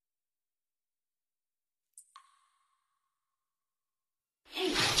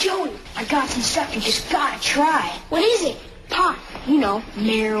I got some stuff you just gotta try. What is it? Pot. You know,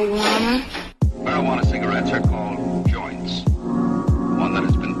 marijuana. Marijuana cigarettes are called joints. One that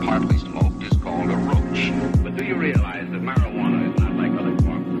has been partly smoked is called a roach. But do you realize that marijuana is not like other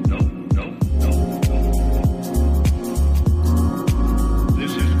forms of dope?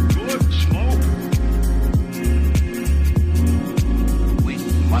 This is good smoke. Weed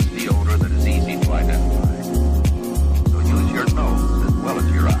must be odor that is easy to identify. So use your nose as well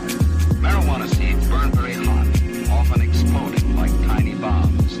as your eyes. Marijuana seeds burn very hot, often exploding like tiny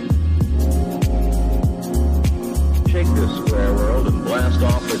bombs. Shake this square world and blast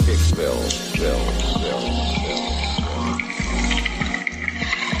off the kick spill.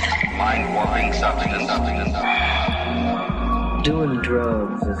 Mind-warping substance. Doing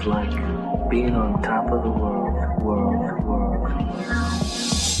drugs is like being on top of the world.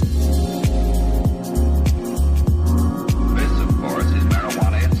 This, of course, is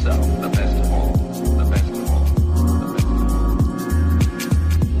marijuana itself, the best of all.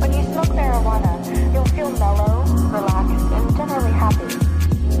 When you smoke marijuana, you'll feel mellow, relaxed, and generally happy.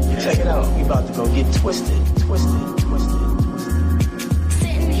 Check it out. We about to go get twisted.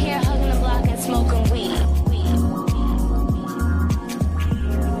 Sitting here hugging the block and smoking weed.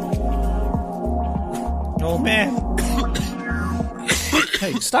 Oh, man.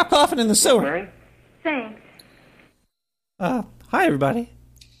 Hey, stop coughing in the sewer. Thanks. Hi, everybody.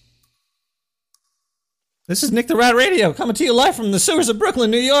 This is Nick the Rat Radio, coming to you live from the sewers of Brooklyn,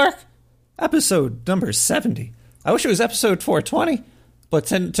 New York. Episode number 70. I wish it was episode 420, but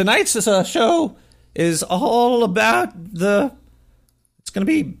tonight's show is all about it's going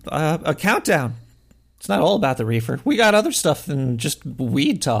to be a countdown. It's not all about the reefer. We got other stuff than just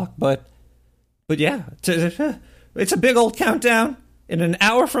weed talk, but yeah, it's a big old countdown. In an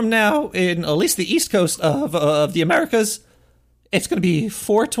hour from now, in at least the East Coast of the Americas, it's going to be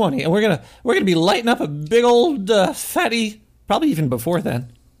 420, and we're gonna be lighting up a big old fatty. Probably even before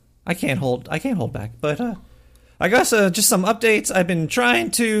then. I can't hold back. But I guess just some updates. I've been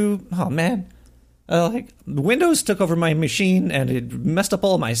trying to. Oh man, Windows took over my machine and it messed up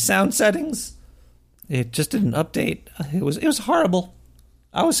all my sound settings. It just didn't update. It was horrible.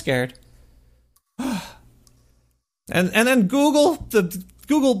 I was scared. And then the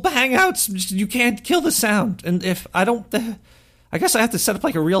Google Hangouts, you can't kill the sound. And if I don't, I guess I have to set up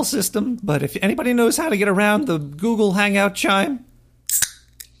like a real system. But if anybody knows how to get around the Google Hangout chime,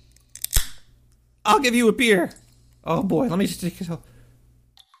 I'll give you a beer. Oh boy, let me just take it.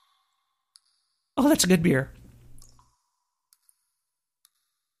 Oh, that's a good beer.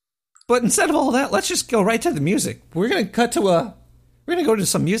 But instead of all that, let's just go right to the music. We're gonna go to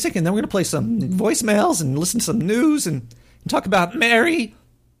some music, and then we're gonna play some voicemails and listen to some news and talk about Mary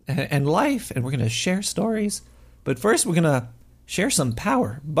and life, and we're gonna share stories. But first, we're gonna share some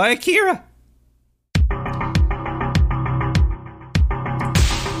Power by Akira.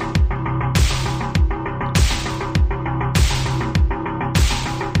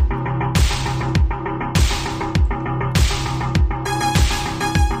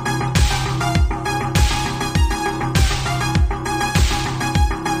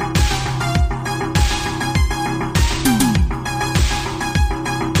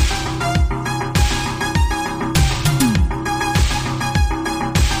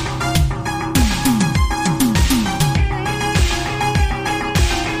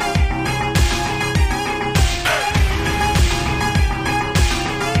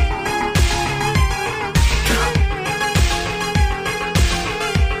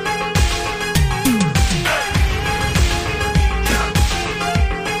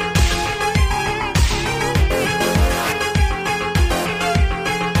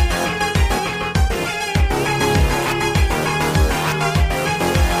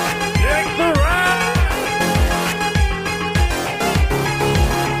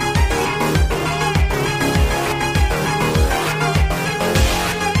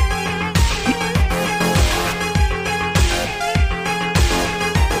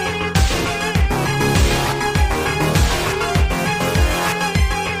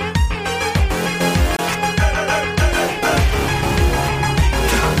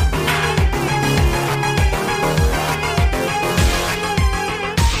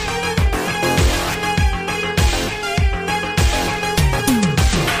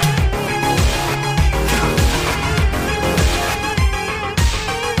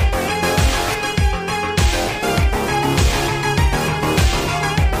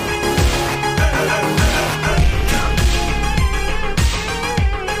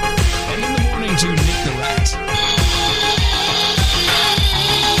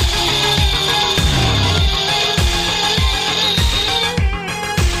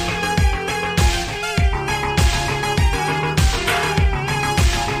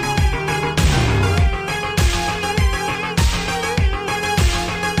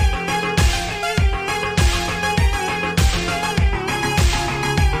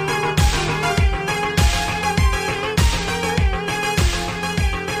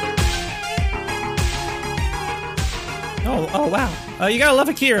 You gotta love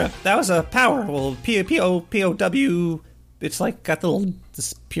Akira. That was a power. Well, P-O-W. It's like got the little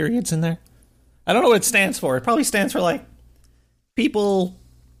periods in there. I don't know what it stands for. It probably stands for like people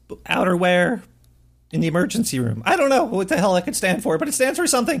outerwear in the emergency room. I don't know what the hell it could stand for, but it stands for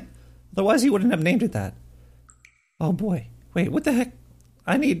something. Otherwise, he wouldn't have named it that. Oh boy. Wait, what the heck?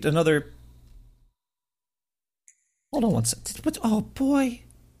 I need another... Hold on one second. Oh boy.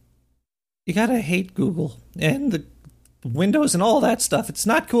 You gotta hate Google and the Windows and all that stuff. It's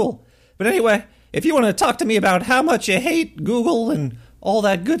not cool. But anyway, if you want to talk to me about how much you hate Google and all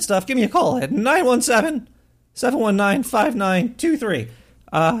that good stuff, give me a call at 917-719-5923.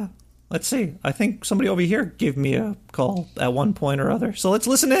 Let's see. I think somebody over here gave me a call at one point or other. So let's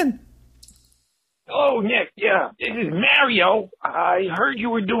listen in. Hello, Nick. Yeah, this is Mario. I heard you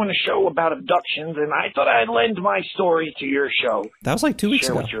were doing a show about abductions, and I thought I'd lend my story to your show. That was like 2 weeks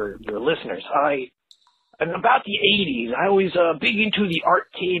ago. Share with your listeners. And about the 80s, I was big into the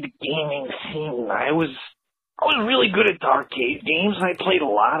arcade gaming scene. I was really good at the arcade games. I played a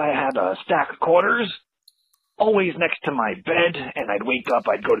lot. I had a stack of quarters always next to my bed, and I'd wake up,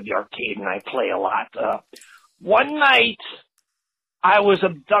 I'd go to the arcade, and I'd play a lot. One night, I was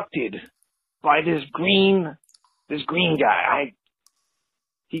abducted by this green guy.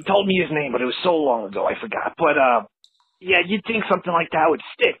 He told me his name, but it was so long ago, I forgot. But, yeah, you'd think something like that would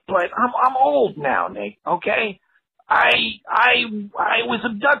stick, but I'm old now, Nick, okay? I was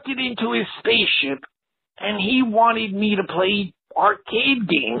abducted into his spaceship, and he wanted me to play arcade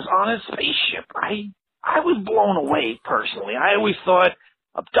games on his spaceship. I was blown away, personally. I always thought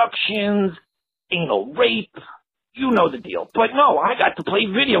abductions, anal rape, you know the deal. But no, I got to play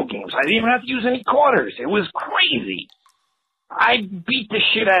video games. I didn't even have to use any quarters. It was crazy. I beat the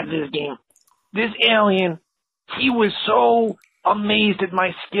shit out of this game. This alien, he was so amazed at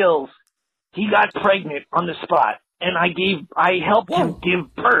my skills. He got pregnant on the spot, and I helped him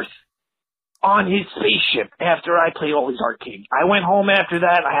give birth on his spaceship after I played all these arcades. I went home after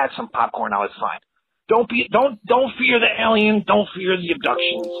that. I had some popcorn. I was fine. Don't fear the alien. Don't fear the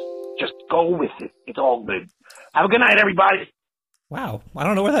abductions. Just go with it. It's all good. Have a good night, everybody. Wow. I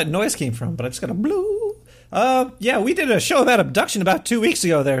don't know where that noise came from, but I just got a blue. Yeah, we did a show about abduction about 2 weeks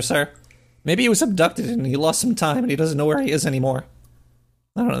ago there, sir. Maybe he was abducted and he lost some time and he doesn't know where he is anymore.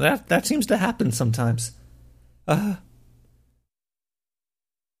 I don't know. That seems to happen sometimes. Oh,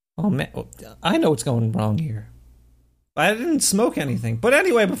 man. I know what's going wrong here. I didn't smoke anything. But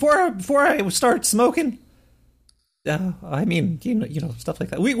anyway, before I start smoking, I mean, you know, stuff like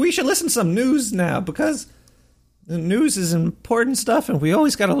that. We should listen to some news now, because the news is important stuff, and we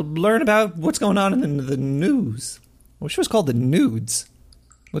always got to learn about what's going on in the news. I wish it was called the nudes.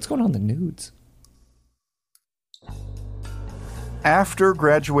 What's going on in the nudes? After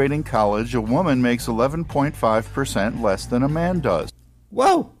graduating college, a woman makes 11.5% less than a man does.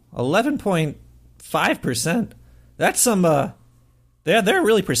 Whoa, 11.5%. That's some, they're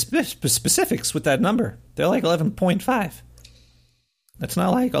really specifics with that number. They're like 11.5. That's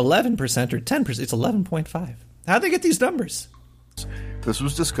not like 11% or 10%. It's 11.5. How'd they get these numbers? This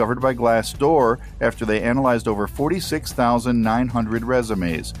was discovered by Glassdoor after they analyzed over 46,900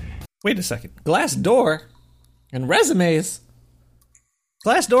 resumes. Wait a second. Glassdoor and resumes?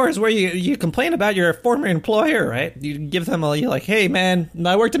 Glassdoor is where you complain about your former employer, right? You give them you're like, hey man,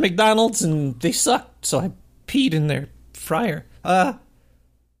 I worked at McDonald's and they sucked, so I peed in their fryer. But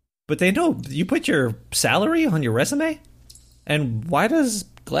they know you put your salary on your resume? And why does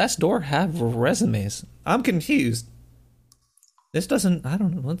Glassdoor have resumes? I'm confused. This doesn't, I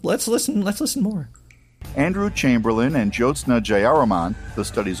don't know. Let's listen more. Andrew Chamberlain and Jyotsna Jayaraman, the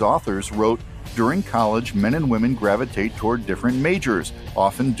study's authors, wrote, during college, men and women gravitate toward different majors,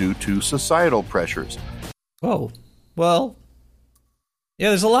 often due to societal pressures. Whoa. Well, yeah,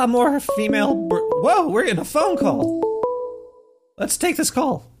 there's a lot more female... Whoa, we're getting a phone call. Let's take this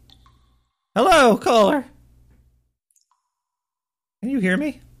call. Hello, caller. Can you hear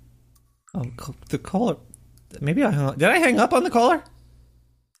me? Oh, the caller... Maybe I hung up. Did I hang up on the caller?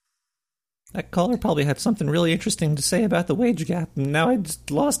 That caller probably had something really interesting to say about the wage gap, and now I just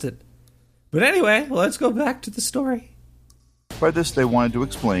lost it. But anyway, let's go back to the story. By this, they wanted to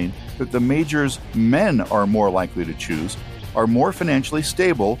explain that the majors men are more likely to choose are more financially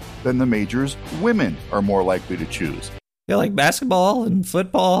stable than the majors women are more likely to choose. Yeah, like basketball and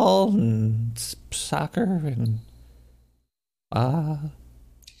football and soccer and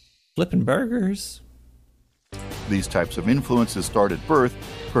flipping burgers. These types of influences start at birth.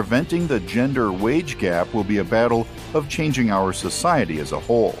 Preventing the gender wage gap will be a battle of changing our society as a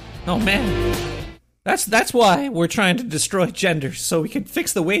whole. Oh man, that's why we're trying to destroy gender, so we can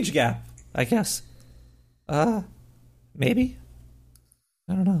fix the wage gap, I guess. Maybe.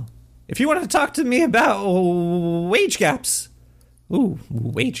 don't know. If you wanted to talk to me about wage gaps. Ooh,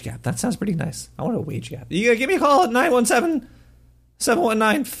 wage gap. That sounds pretty nice. I want a wage gap. You give me a call at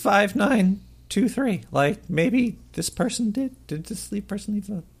 917-719-5923. Like, maybe this person did. Did this person leave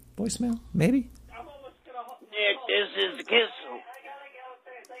a voicemail? Maybe? Nick, this is the Kissel.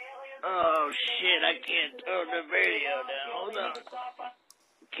 Oh, shit, I can't turn the radio down. Hold on.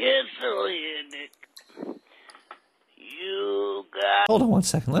 Kissel here, Nick. You got... Hold on one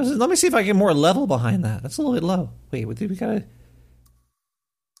second. Let me see if I get more level behind that. That's a little bit low. Wait, we gotta...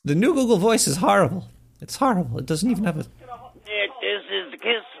 The new Google Voice is horrible. It's horrible. It doesn't even have a... Nick, this is the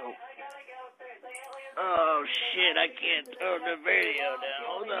Kissel. Oh, shit, I can't turn the radio down.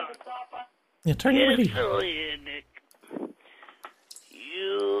 Hold on. Yeah, turn your radio. Kissel here, Nick.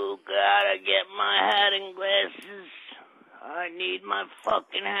 You gotta get my hat and glasses. I need my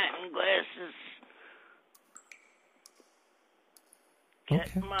fucking hat and glasses.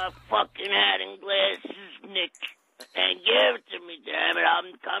 Get my fucking hat and glasses, Nick. And give it to me, damn it.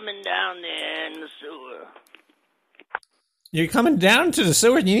 I'm coming down there in the sewer. You're coming down to the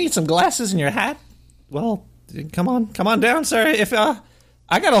sewer and you need some glasses in your hat? Well, come on down, sir. If I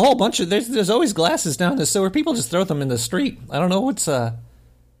got a whole bunch of... There's always glasses down in the sewer. People just throw them in the street. I don't know what's... I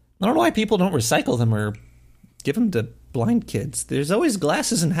don't know why people don't recycle them or give them to blind kids. There's always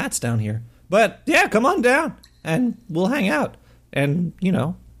glasses and hats down here. But, yeah, come on down and we'll hang out. And, you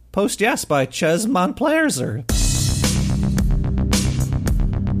know, Post Yes by Ches Montplaisir.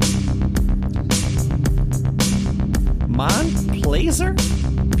 Montplaisir?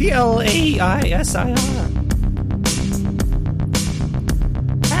 Plaisir.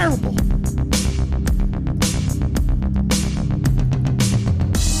 Terrible.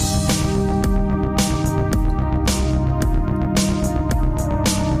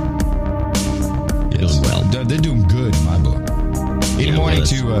 They're doing good in my book. Good morning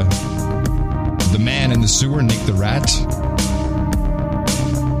to the man in the sewer, Nick the Rat.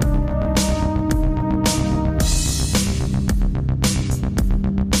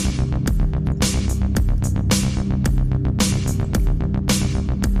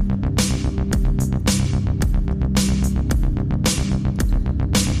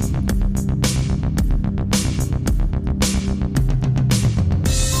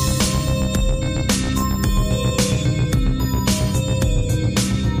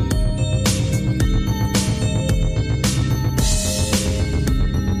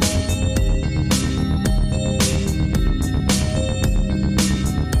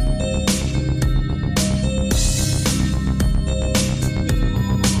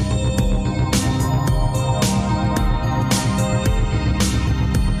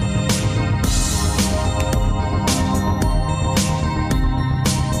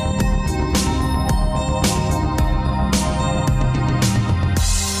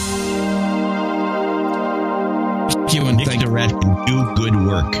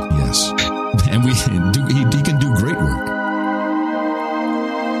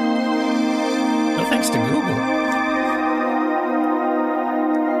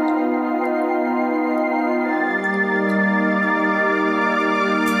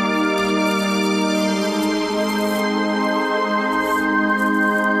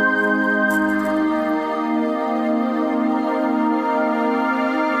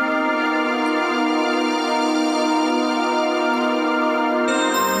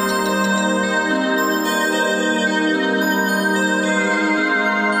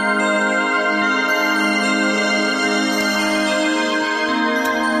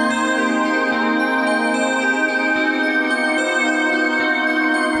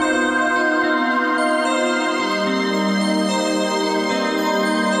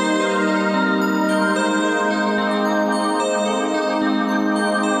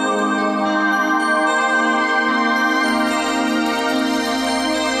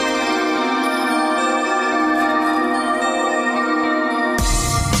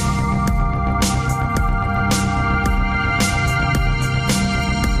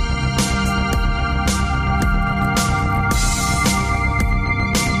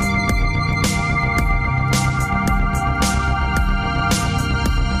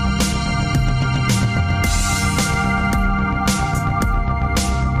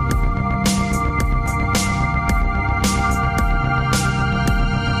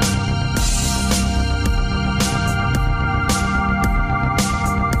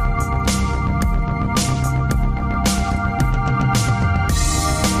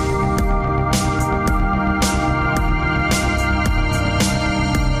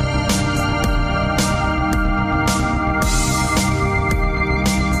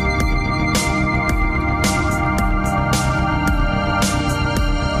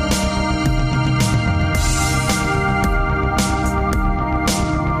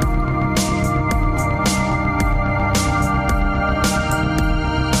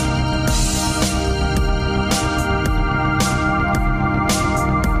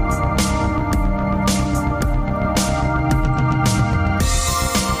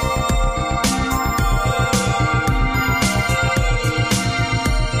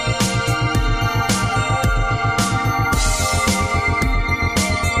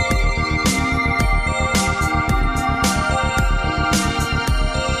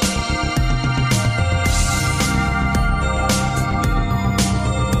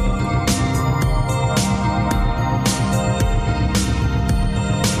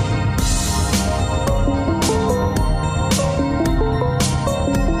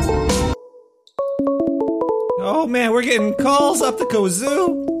 man, we're getting calls up the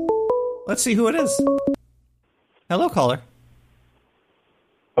kazoo. Let's see who it is. Hello, caller.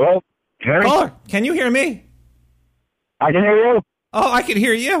 Hello? Harry? Caller, can you hear me? I can hear you. Oh, I can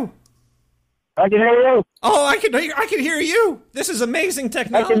hear you. I can hear you. Oh, I can hear you. This is amazing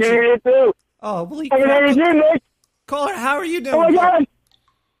technology. I can hear you too. Oh, believe I can hear you too, Nick. Caller, how are you doing? Oh my God.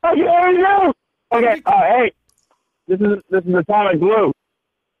 I can hear you. Okay. Hey. This is Atomic Blue.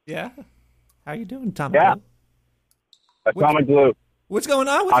 Yeah. How you doing, Tom? Yeah. Atomic Blue. What's going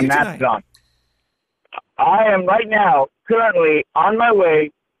on with you tonight? Mastodon. I am right now currently on my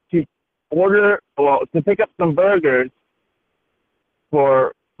way to to pick up some burgers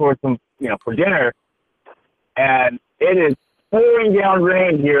for some for dinner, and it is pouring down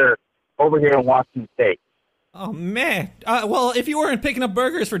rain over here in Washington State. Oh man. Well, if you weren't picking up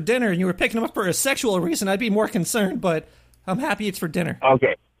burgers for dinner and you were picking them up for a sexual reason, I'd be more concerned. But I'm happy it's for dinner.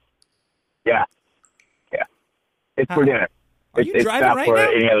 Okay. Yeah. It's for dinner. Are you driving not right for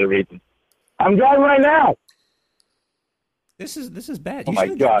now? any other reason. I'm driving right now. This is bad. Oh my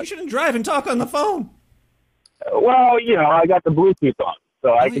God. You shouldn't drive and talk on the phone. Well, I got the Bluetooth on,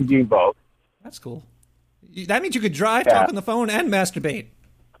 so I can do both. That's cool. That means you could drive, talk on the phone, and masturbate.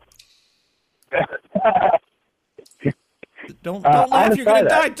 Don't laugh. You're gonna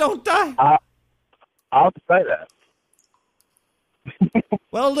die. Don't die. I'll have to try that.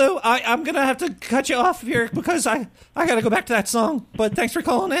 Well, Lou, I'm gonna have to cut you off here because I gotta go back to that song. But thanks for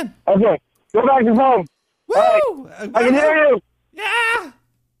calling in. Okay, go back to home. Woo! Right. I can hear you. Yeah.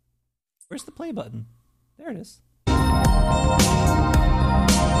 Where's the play button? There it is.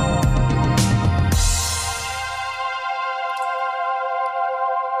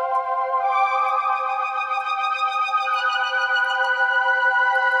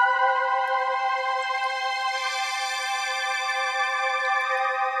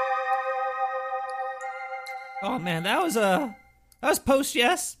 Oh man, that was Post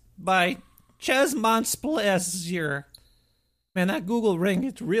Yes by Ches Montplaisir. Man, that Google Ring,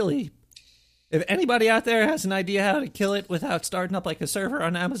 it's really... If anybody out there has an idea how to kill it without starting up like a server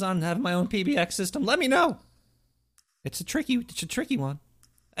on Amazon and having my own PBX system, let me know. It's a tricky one.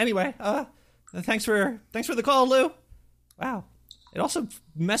 Anyway, thanks for the call, Lou. Wow. It also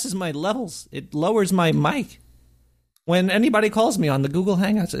messes my levels. It lowers my mic. When anybody calls me on the Google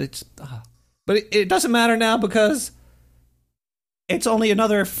Hangouts, but it doesn't matter now because it's only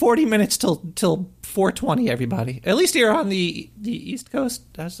another 40 minutes till 4:20, everybody. At least here on the East Coast,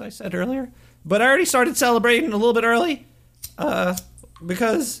 as I said earlier. But I already started celebrating a little bit early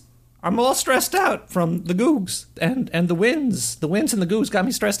because I'm all stressed out from the Googs and the winds. The winds and the Googs got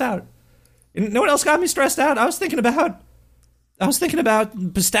me stressed out. And you know what else got me stressed out? I was thinking about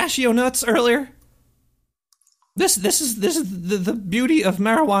pistachio nuts earlier. This is the beauty of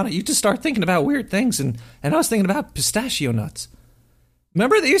marijuana. You just start thinking about weird things, and I was thinking about pistachio nuts.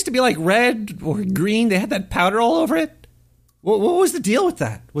 Remember they used to be like red or green? They had that powder all over it. What was the deal with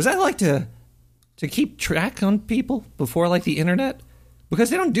that? Was that like to keep track on people before like the internet? Because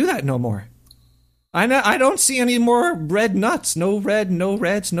they don't do that no more. I don't see any more red nuts. No red, no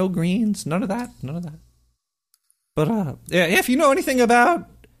reds, no greens. None of that. But if you know anything about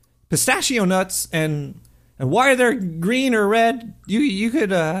pistachio nuts and why they're green or red, you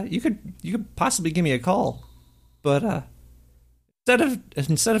could possibly give me a call. But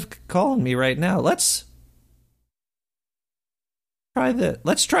instead of calling me right now, let's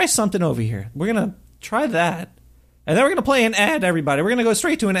try something over here. We're gonna try that, and then we're gonna play an ad. Everybody, we're gonna go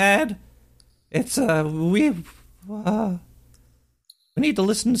straight to an ad. It's we need to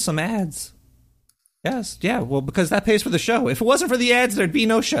listen to some ads. Yes, yeah. Well, because that pays for the show. If it wasn't for the ads, there'd be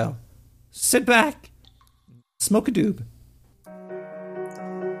no show. Sit back. Smoke a doob.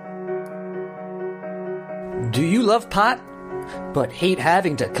 Do you love pot, but hate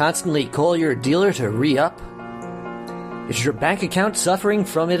having to constantly call your dealer to re-up? Is your bank account suffering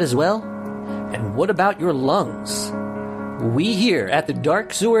from it as well? And what about your lungs? We here at the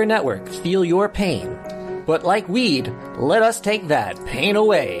Dark Sewer Network feel your pain. But like weed, let us take that pain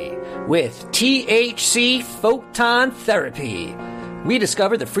away with THC Photon Therapy. We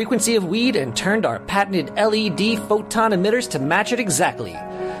discovered the frequency of weed and turned our patented LED photon emitters to match it exactly.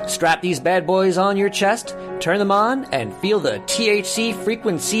 Strap these bad boys on your chest, turn them on, and feel the THC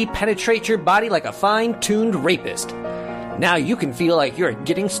frequency penetrate your body like a fine-tuned rapist. Now you can feel like you're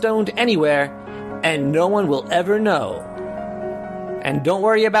getting stoned anywhere, and no one will ever know. And don't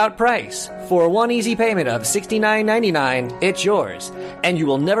worry about price. For one easy payment of $69.99, it's yours, and you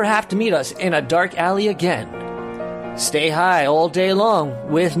will never have to meet us in a dark alley again. Stay high all day long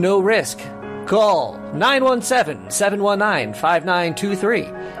with no risk. Call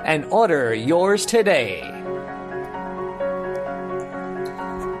 917-719-5923 and order yours today.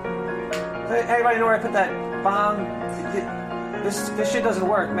 Everybody know where I put that bomb? This shit doesn't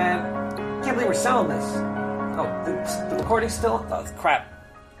work, man. Can't believe we're selling this. Oh, the recording's still... Oh, crap.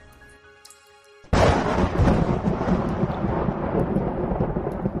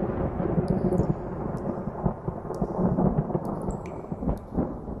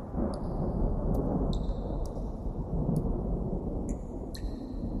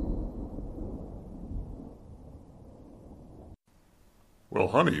 Well,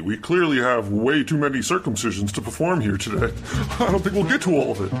 honey, we clearly have way too many circumcisions to perform here today. I don't think we'll get to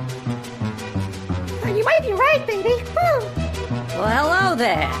all of it. You might be right, baby. Well, hello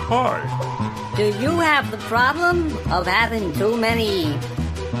there. Hi. Do you have the problem of having too many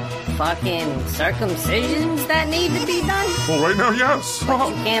fucking circumcisions that need to be done? Well, right now, yes. But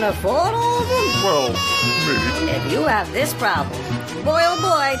you can't afford all of them? Well, maybe. If you have this problem, boy oh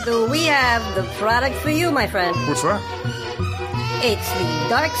boy, do we have the product for you, my friend. What's that? It's the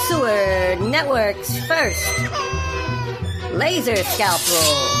Dark Sewer Network's first laser scalpel.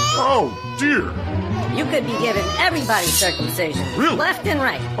 Oh, dear. You could be giving everybody circumcision. Really? Left and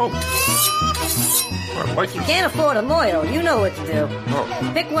right. Oh. I like If you can't afford a moil, you know what to do.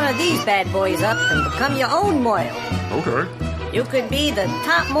 Oh. Pick one of these bad boys up and become your own moil. Okay. You could be the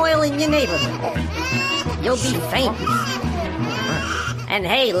top moil in your neighborhood. You'll be famous. And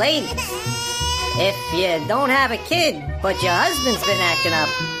hey, ladies, if you don't have a kid, but your husband's been acting up,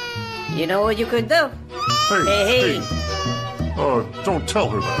 you know what you could do? Hey. Don't tell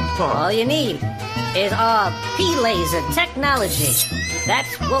her that. All you need is our P-Laser technology.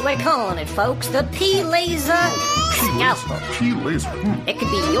 That's what we're calling it, folks. The P-Laser scalpel. P-Laser? It could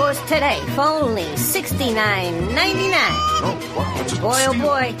be yours today for only $69.99. Oh, wow. That's a boy, oh steal.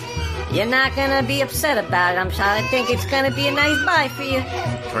 boy. You're not gonna be upset about it. I think it's gonna be a nice buy for you.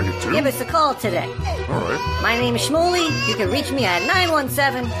 Can I get two? Give us a call today. All right. My name is Shmuley. You can reach me at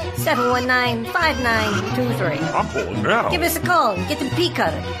 917-719-5923. I'm calling now. Give us a call and get the P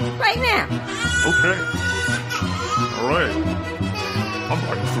cutter right now. Okay. All right. I'm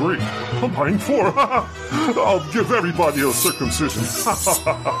buying 3. I'm buying 4. I'll give everybody a circumcision.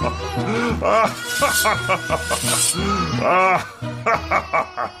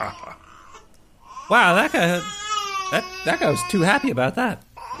 Wow, that guy was too happy about that.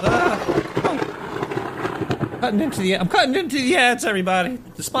 I'm cutting into the ads, everybody.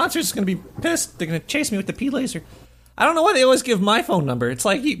 The sponsor's going to be pissed. They're going to chase me with the P-Laser. I don't know why they always give my phone number. It's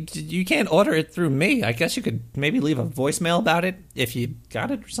like you can't order it through me. I guess you could maybe leave a voicemail about it if you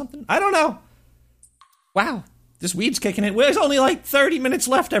got it or something. I don't know. Wow, this weed's kicking in. There's only like 30 minutes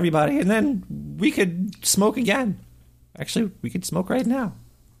left, everybody, and then we could smoke again. Actually, we could smoke right now.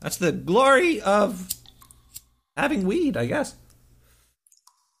 That's the glory of having weed, I guess.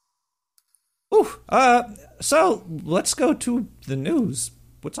 Ooh, so let's go to the news.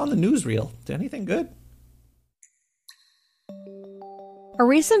 What's on the newsreel? Anything good? A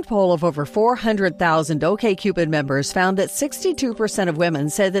recent poll of over 400,000 OkCupid members found that 62% of women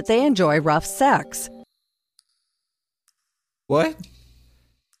said that they enjoy rough sex. What?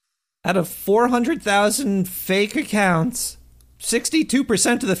 Out of 400,000 fake accounts,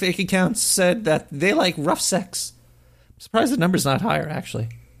 62% of the fake accounts said that they like rough sex. I'm surprised the number's not higher, actually.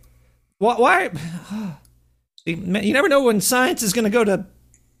 Why? You never know when science is going to go to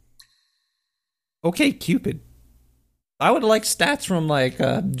OkCupid. I would like stats from, like,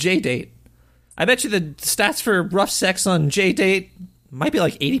 JDate. I bet you the stats for rough sex on JDate might be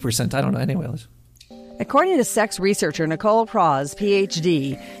like 80%. I don't know. Anyways. According to sex researcher Nicole Praz,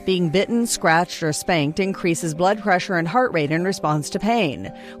 Ph.D., being bitten, scratched, or spanked increases blood pressure and heart rate in response to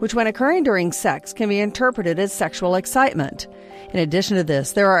pain, which when occurring during sex can be interpreted as sexual excitement. In addition to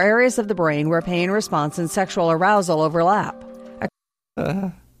this, there are areas of the brain where pain response and sexual arousal overlap.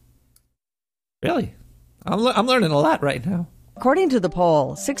 Really? I'm learning a lot right now. According to the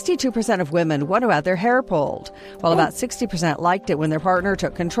poll, 62% of women want to have their hair pulled, while about 60% liked it when their partner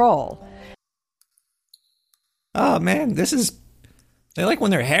took control. Oh, man, they like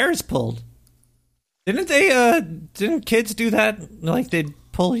when their hair is pulled. Didn't kids do that? Like, they'd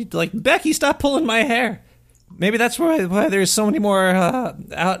pull, like, Becky, stop pulling my hair. Maybe that's why there's so many more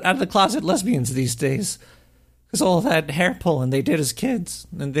out of the closet lesbians these days. Because all that hair pulling they did as kids,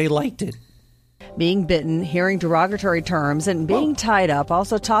 and they liked it. Being bitten, hearing derogatory terms, and being tied up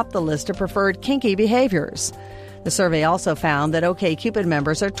also topped the list of preferred kinky behaviors. The survey also found that OkCupid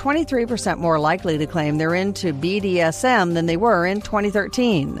members are 23% more likely to claim they're into BDSM than they were in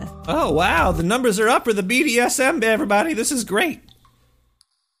 2013. Oh, wow. The numbers are up for the BDSM, everybody. This is great.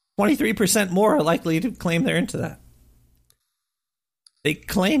 23% more likely to claim they're into that. They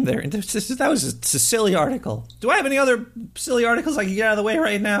claim they're into that. Was a silly article. Do I have any other silly articles I can get out of the way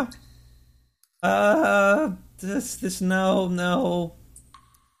right now? No.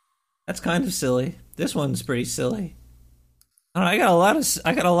 That's kind of silly. This one's pretty silly. I got a lot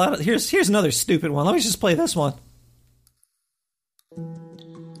of. Here's another stupid one. Let me just play this one.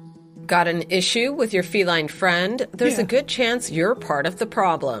 Got an issue with your feline friend? There's a good chance you're part of the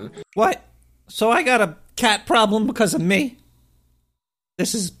problem. What? So I got a cat problem because of me?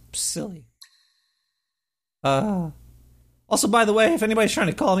 This is silly. Also, by the way, if anybody's trying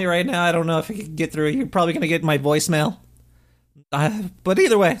to call me right now, I don't know if you can get through. You're probably going to get my voicemail. But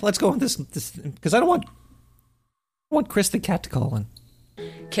either way, let's go with this because I don't want Chris the cat to call in.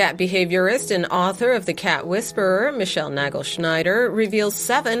 Cat behaviorist and author of The Cat Whisperer, Michelle Nagelschneider, reveals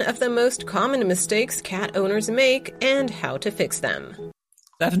 7 of the most common mistakes cat owners make and how to fix them.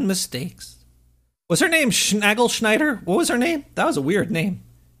 7 mistakes. Was her name Nagelschneider? What was her name? That was a weird name.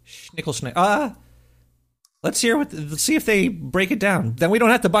 Schnickelschneider. Let's see if they break it down. Then we don't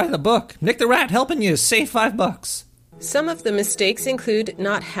have to buy the book. Nick the Rat helping you save $5. Some of the mistakes include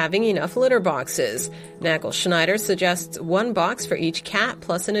not having enough litter boxes. Nagelschneider suggests 1 box for each cat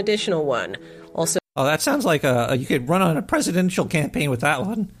plus an additional one. Also, that sounds like you could run on a presidential campaign with that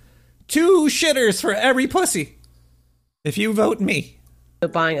one. 2 shitters for every pussy. If you vote me.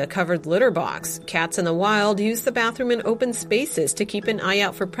 Buying a covered litter box. Cats in the wild use the bathroom in open spaces to keep an eye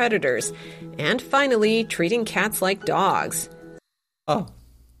out for predators. And finally, treating cats like dogs. Oh,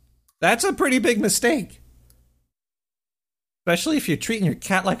 that's a pretty big mistake. Especially if you're treating your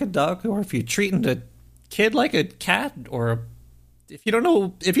cat like a dog, or if you're treating the kid like a cat, or if you don't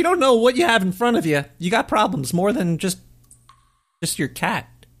know what you have in front of you, you got problems more than just your cat.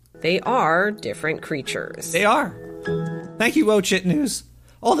 They are different creatures. They are. Thank you, Wochit News.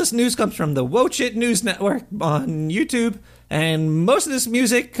 All this news comes from the Wochit News Network on YouTube, and most of this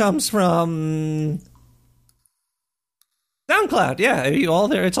music comes from SoundCloud. Yeah,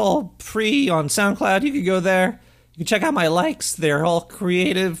 it's all free on SoundCloud. You can go there. You can check out my likes. They're all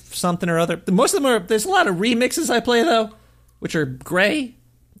creative, something or other. Most of them there's a lot of remixes I play, though, which are gray,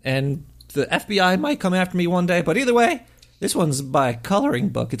 and the FBI might come after me one day. But either way, this one's by Coloring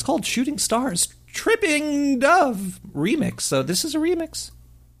Book. It's called Shooting Stars Tripping Dove Remix. So this is a remix.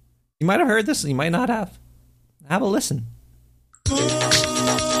 You might have heard this, and you might not have. Have a listen.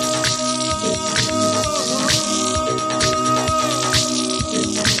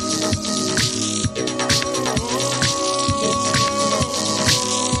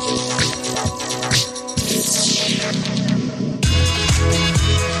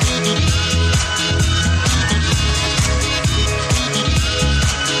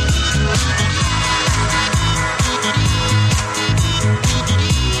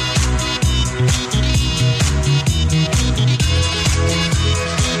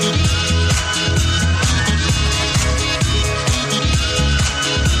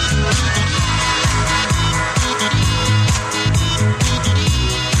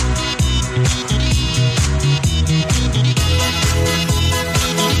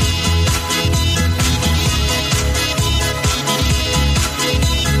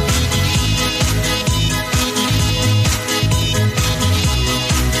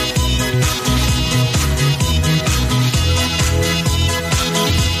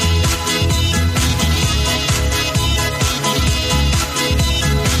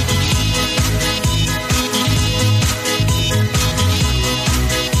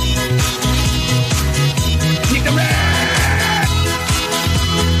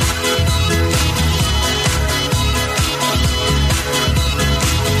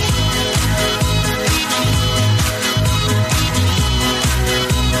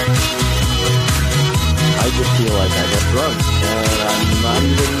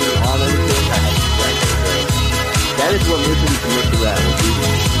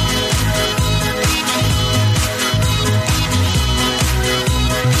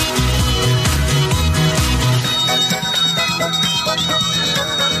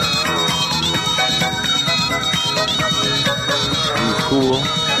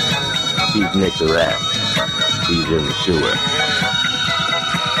 Nick the Rat. He's in the sewer.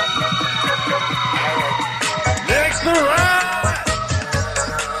 Nick the Rat!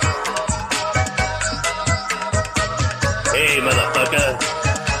 Hey, motherfucker.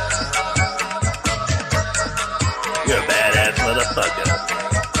 You're a badass motherfucker.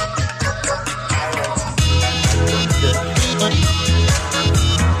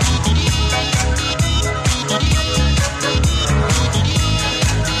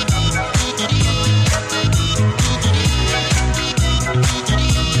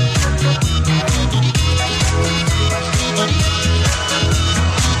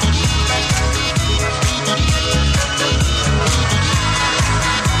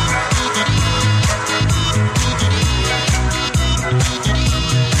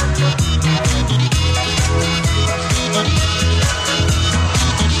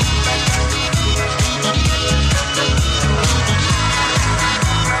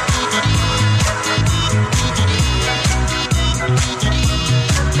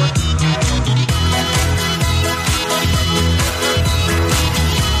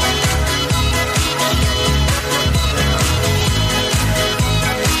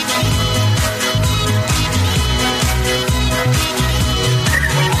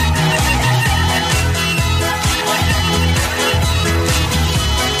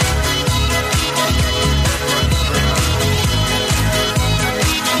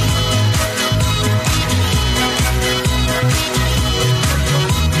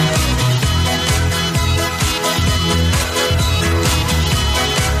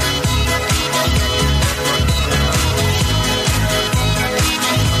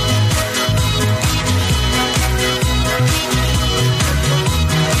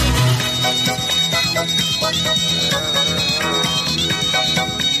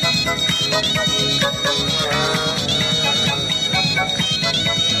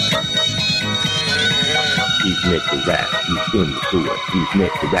 He's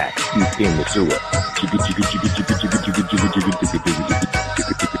Nick the Rat. He's in the sewer.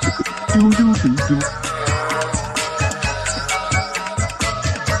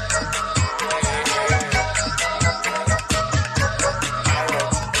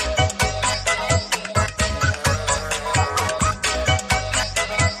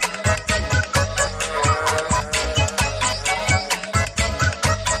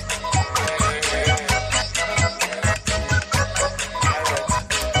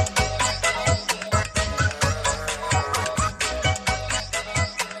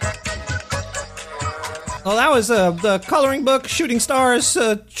 Well, that was the Coloring Book Shooting Stars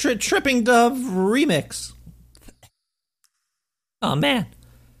Tripping Dove remix. Oh, man.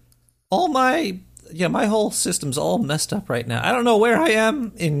 My whole system's all messed up right now. I don't know where I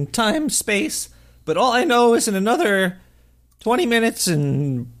am in time, space, but all I know is in another 20 minutes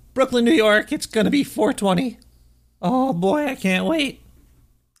in Brooklyn, New York, it's going to be 4:20. Oh, boy, I can't wait.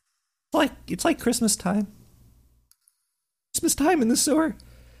 It's like Christmas time. Christmas time in the sewer.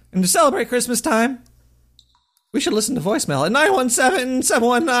 And to celebrate Christmas time, we should listen to voicemail at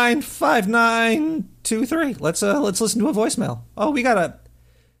 917-719-5923. Let's listen to a voicemail. Oh, we have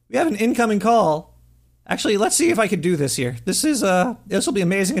an incoming call. Actually, let's see if I could do this here. This will be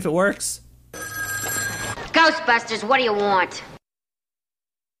amazing if it works. Ghostbusters, what do you want?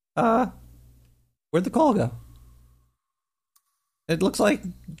 Where'd the call go? It looks like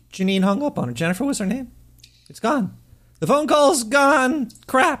Janine hung up on her. Jennifer was her name. It's gone. The phone call's gone.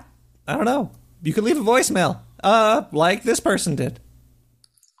 Crap. I don't know. You could leave a voicemail. Like this person did.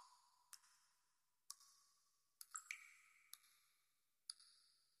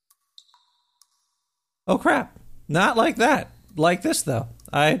 Oh crap. Not like that. Like this though.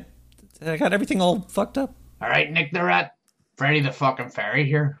 I got everything all fucked up. Alright, Nick the Rat. Freddy the fucking Fairy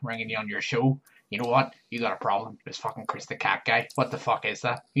here, ringing you on your show. You know what? You got a problem. This fucking Chris the Cat guy. What the fuck is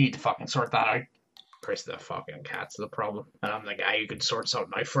that? You need to fucking sort that out. Chris the fucking Cat's the problem. And I'm the guy who can sort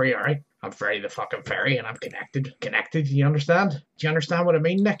something out for you, alright? I'm Freddy the fucking Fairy and I'm connected. Connected, you understand? Do you understand what I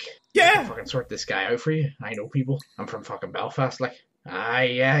mean, Nick? Yeah! I can fucking sort this guy out for you. I know people. I'm from fucking Belfast, like.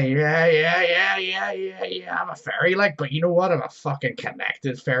 Yeah. I'm a fairy, like, but you know what? I'm a fucking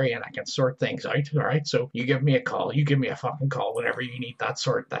connected fairy and I can sort things out, alright? So you give me a call. You give me a fucking call whenever you need that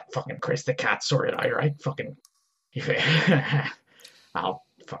fucking Chris the Cat sorted out, alright? Fucking. I'll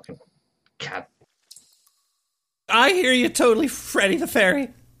fucking cat. I hear you totally, Freddy the Fairy.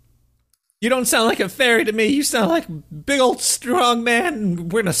 You don't sound like a fairy to me. You sound like a big old strong man,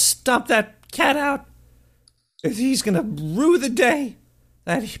 and we're gonna stomp that cat out. He's gonna rue the day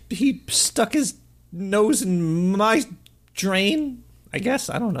that he stuck his nose in my drain. I guess,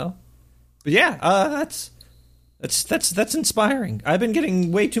 I don't know. But yeah, that's inspiring. I've been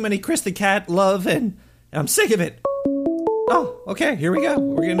getting way too many Chris the Cat love, and I'm sick of it. Oh, okay, here we go.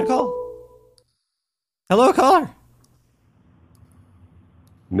 We're getting a call. Hello, caller.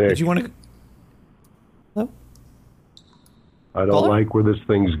 Nick. Did you want to... Hello? I don't like where this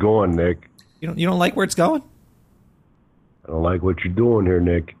thing's going, Nick. You don't like where it's going? I don't like what you're doing here,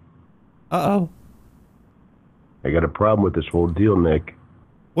 Nick. Uh-oh. I got a problem with this whole deal, Nick.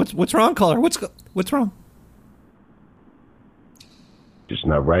 What's wrong, caller? What's wrong? Just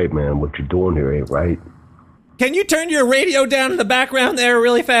not right, man. What you're doing here ain't right. Can you turn your radio down in the background there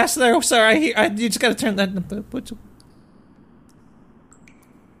really fast there? Oh, sorry, you just gotta turn that...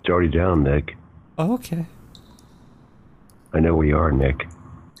 It's already down, Nick. Oh, okay. I know where you are, Nick.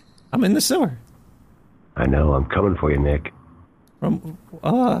 I'm in the sewer. I know. I'm coming for you, Nick. You're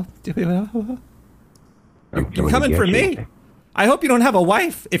coming for me? Nick. I hope you don't have a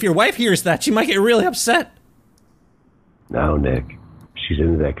wife. If your wife hears that, she might get really upset. No, Nick. She's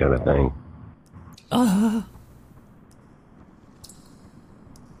into that kind of thing. Do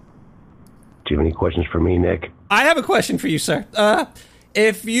you have any questions for me, Nick? I have a question for you, sir.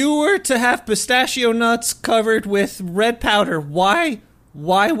 If you were to have pistachio nuts covered with red powder, why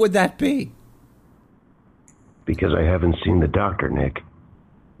would that be? Because I haven't seen the doctor, Nick.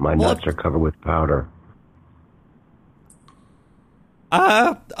 My nuts are covered with powder.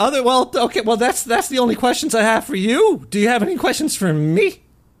 Okay, well, that's the only questions I have for you. Do you have any questions for me?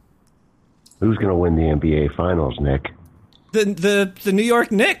 Who's going to win the NBA Finals, Nick? The New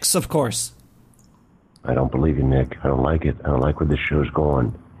York Knicks, of course. I don't believe you, Nick. I don't like it. I don't like where this show's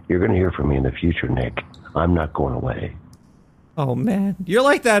going. You're going to hear from me in the future, Nick. I'm not going away. Oh, man. You're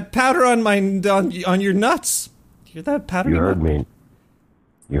like that powder on your nuts. You're that powder. You heard me.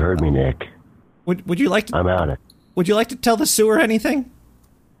 You heard me, Nick. Would you like to... I'm out. Would you like to tell the sewer anything?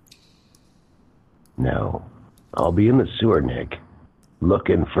 No. I'll be in the sewer, Nick.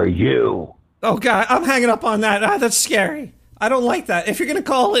 Looking for you. Oh, God. I'm hanging up on that. That's scary. I don't like that. If you're going to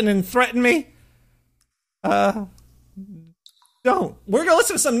call in and threaten me, don't. We're going to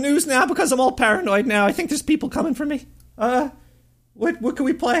listen to some news now because I'm all paranoid now. I think there's people coming for me. What can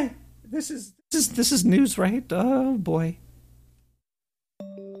we play? This is news, right? Oh, boy.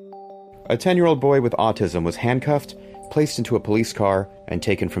 A 10-year-old boy with autism was handcuffed, placed into a police car, and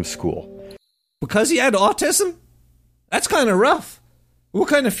taken from school. Because he had autism? That's kind of rough. What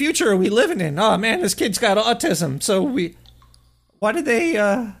kind of future are we living in? Oh, man, this kid's got autism. So why did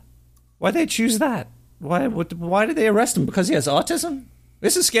they choose that? Why did they arrest him? Because he has autism?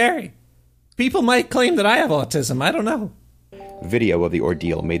 This is scary. People might claim that I have autism. I don't know. Video of the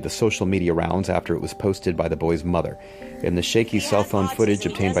ordeal made the social media rounds after it was posted by the boy's mother. In the shaky cell phone footage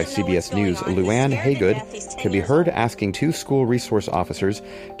obtained by CBS News, Luann Haygood can be heard asking two school resource officers,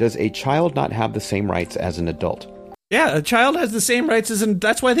 does a child not have the same rights as an adult? Yeah, a child has the same rights as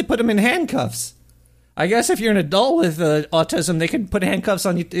that's why they put him in handcuffs. I guess if you're an adult with autism, they could put handcuffs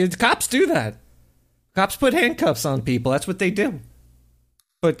on you. Cops do that. Cops put handcuffs on people. That's what they do.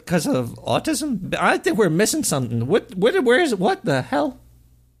 But because of autism, I think we're missing something. What the hell?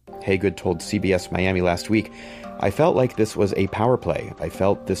 Haygood told CBS Miami last week, I felt like this was a power play. I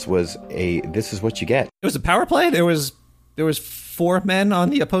felt this is what you get. It was a power play? There was 4 men on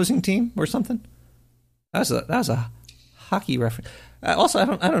the opposing team or something? That was a hockey reference. Also, I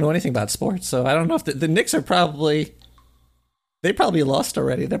don't know anything about sports, so I don't know if the Knicks are probably lost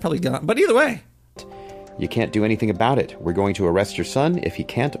already. They're probably gone. But either way. You can't do anything about it. We're going to arrest your son if he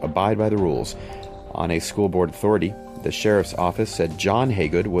can't abide by the rules. On a school board authority, the sheriff's office said John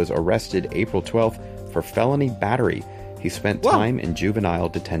Haygood was arrested April 12th for felony battery. He spent time in juvenile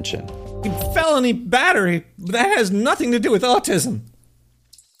detention. Felony battery? That has nothing to do with autism.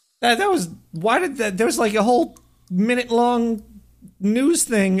 There was like a whole minute-long news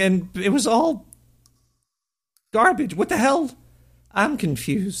thing, and it was all garbage. What the hell? I'm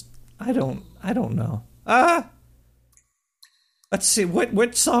confused. I don't know. Let's see.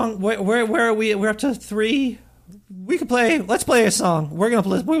 What song? Where are we? We're up to 3. We could play. Let's play a song.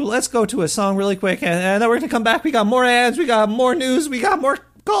 Let's go to a song really quick, and then we're gonna come back. We got more ads. We got more news. We got more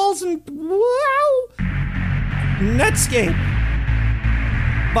calls, and wow! Netscape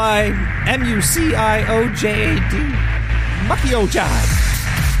by Muciojad. Muciojad.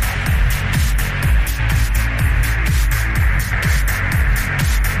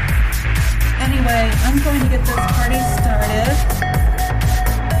 Anyway, I'm going to get this party started.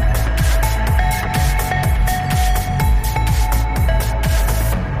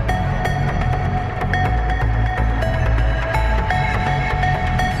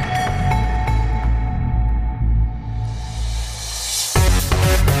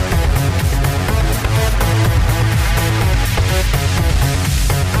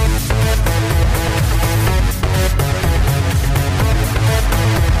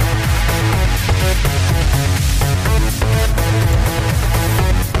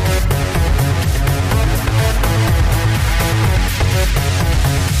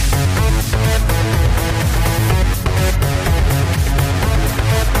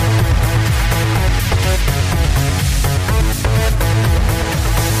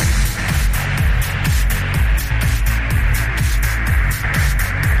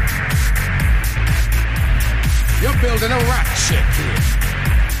 building a rocket ship here.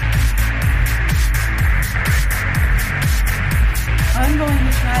 I'm going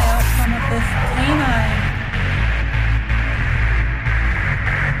to try out some of this canine.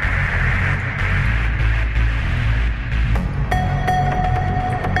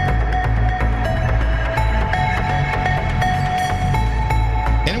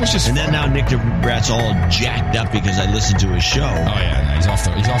 And then now Nick DeBrat's all jacked up because I listened to his show. Oh yeah, no, he's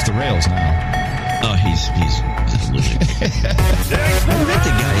off the rails now. Oh, he's losing. I met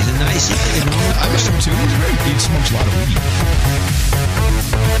the guy. He's a nice guy. I miss him too. He's great. He smokes a lot of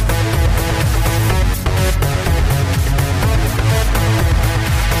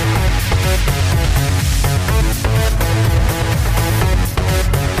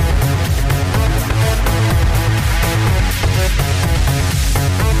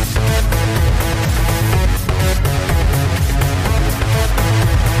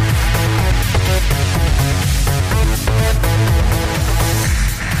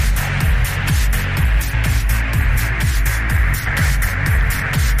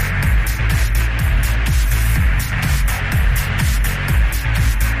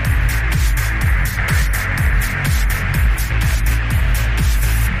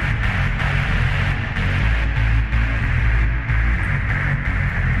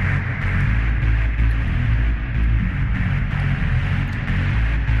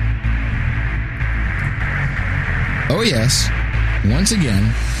this. Once again,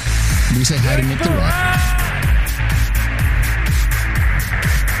 we say hi to Nick the Rat.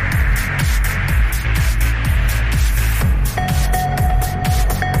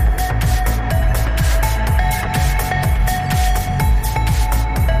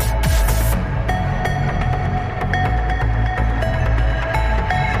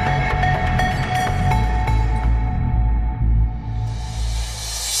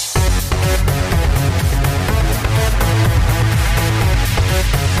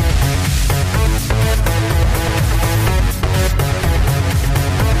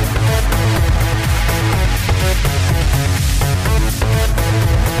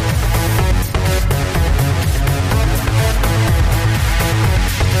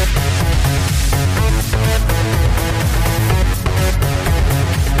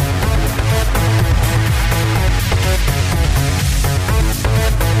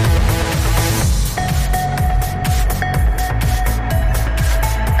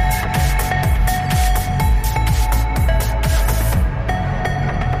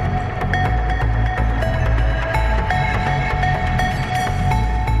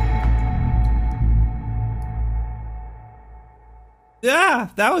 Yeah,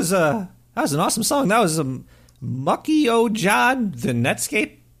 that was an awesome song. That was Mucky O'Jod, the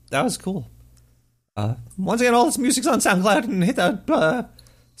Netscape. That was cool. Once again, all this music's on SoundCloud, and hit that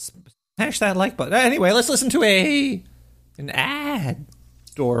smash that like button. Anyway, let's listen to an ad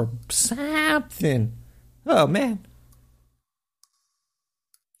or something. Oh man.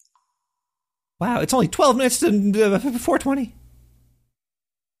 Wow, it's only 12 minutes to 4:20.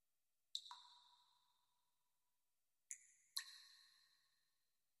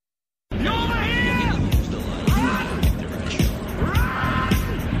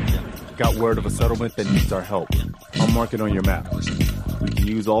 Got word of a settlement that needs our help. I'll mark it on your map. We can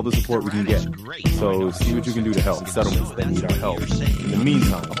use all the support we can get. So see what you can do to help settlements that need our help. In the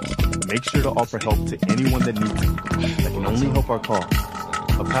meantime, make sure to offer help to anyone that needs it. That can only help our cause.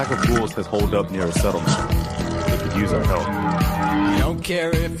 A pack of wolves has holed up near a settlement. They could use our help. I don't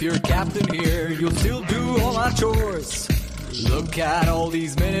care if you're captain here, you'll still do all our chores. Look at all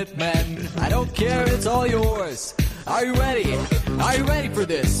these Minutemen, I don't care, it's all yours. Are you ready? Are you ready for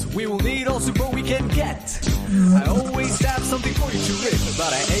this? We will need all support we can get. I always have something for you to rip,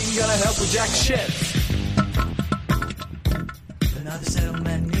 but I ain't gonna help with jack shit. Another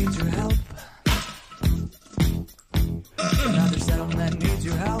settlement needs your help. Another settlement needs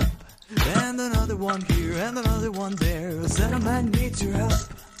your help. And another one here, and another one there. A settlement needs your help.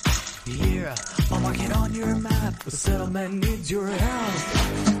 Here, I'll mark it on your map. A settlement needs your help.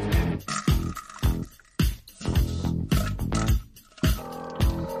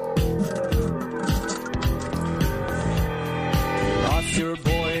 Your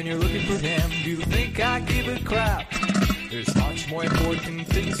boy and you're looking for him. Do you think I give a crap? There's much more important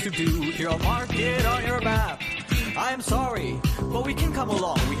things to do. Here, I'll mark it on your map. I'm sorry, but we can come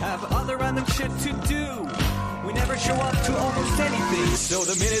along. We have other random shit to do. We never show up to almost anything, so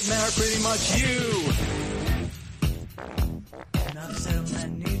the Minutemen are pretty much you. Another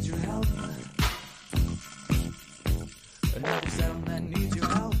settlement needs your help. Another settlement needs your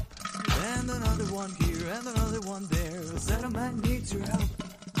help. And another one here, and another one there. A settlement needs your help.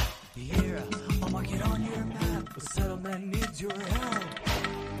 Here, I'll mark it on your map. A settlement needs your help.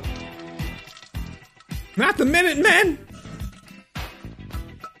 Not the Minutemen!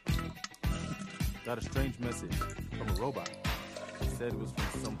 Got a strange message from a robot. It said it was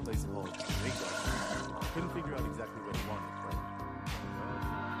from some place called Vegas. Couldn't figure out exactly what it wanted, but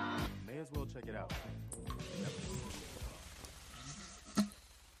may as well check it out.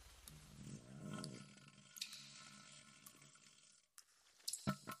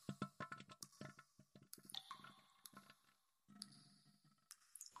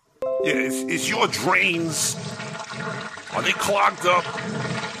 Yeah, is your drains, are they clogged up?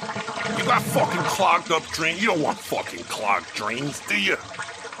 You got fucking clogged up drains? You don't want fucking clogged drains, do you?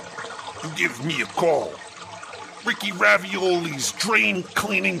 You give me a call. Ricky Ravioli's Drain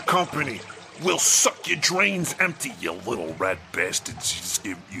Cleaning Company will suck your drains empty, you little rat bastards.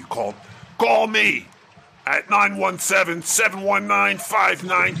 You call me at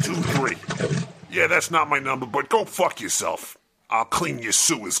 917-719-5923. Yeah, that's not my number, but go fuck yourself. I'll clean your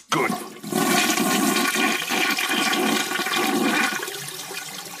sewers good.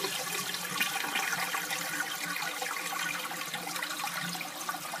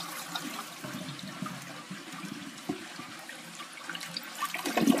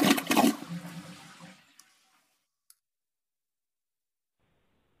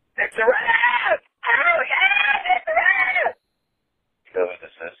 It's a rat! Oh, yeah, it's a rat! You know who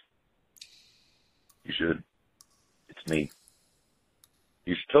this is? You should. It's me.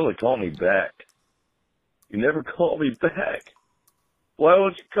 should totally call me back. You never call me back. Why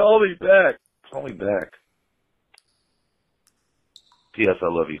won't you call me back? Call me back. P.S. I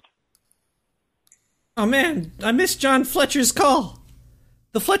love you. Oh man, I missed John Fletcher's call.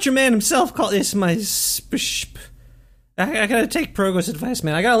 The Fletcher man himself called. It's my. I gotta take Progo's advice,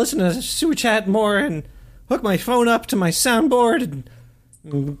 man. I gotta listen to Sewer Chat more and hook my phone up to my soundboard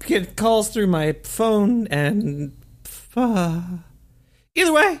and get calls through my phone and.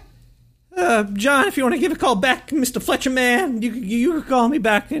 Either way, John, if you want to give a call back, Mr. Fletcher man, you can call me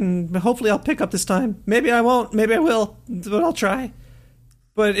back and hopefully I'll pick up this time. Maybe I won't, maybe I will, but I'll try.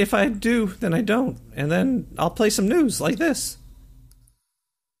 But if I do, then I don't, and then I'll play some news like this.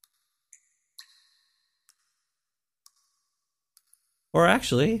 Or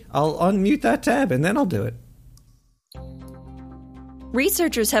actually, I'll unmute that tab and then I'll do it.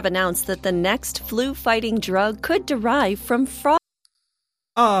 Researchers have announced that the next flu-fighting drug could derive from frog.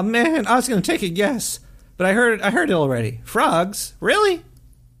 Oh man, I was going to take a guess, but I heard it already. Frogs? Really?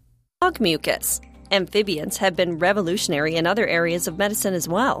 Frog mucus. Amphibians have been revolutionary in other areas of medicine as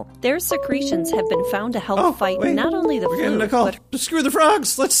well. Their secretions have been found to help fight not only the flu, getting a call. But screw the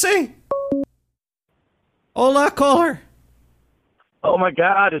frogs. Let's see. Hola, caller. Oh my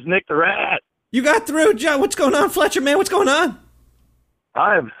God, it's Nick the Rat. You got through, John. What's going on, Fletcher, man? What's going on?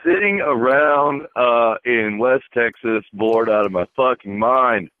 I am sitting around in West Texas, bored out of my fucking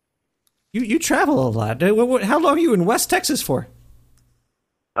mind. You travel a lot. How long are you in West Texas for?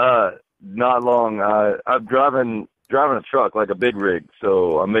 Not long. I'm driving a truck, like a big rig,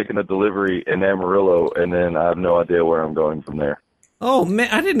 so I'm making a delivery in Amarillo, and then I have no idea where I'm going from there. Oh man,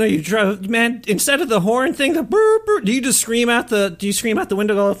 I didn't know you drove. Man, instead of the horn thing, the burp, burp, do you scream out the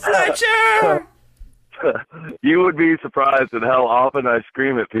window, go, Fletcher? You would be surprised at how often I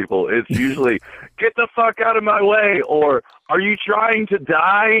scream at people. It's usually, get the fuck out of my way, or are you trying to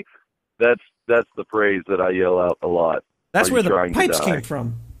die? That's the phrase that I yell out a lot. That's where the pipes came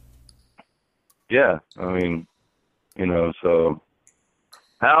from. Yeah, I mean, so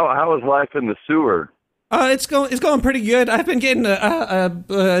how is life in the sewer? It's going pretty good. I've been getting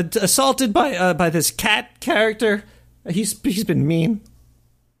assaulted by this cat character. He's been mean.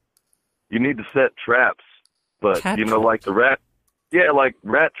 You need to set traps, but like the rat. Yeah, like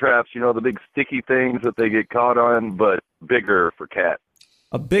rat traps. The big sticky things that they get caught on, but bigger for cat.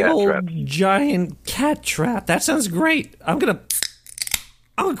 A big cat old traps. Giant cat trap. That sounds great. I'm gonna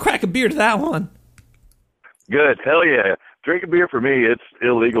crack a beer to that one. Good, hell yeah. Drink a beer for me. It's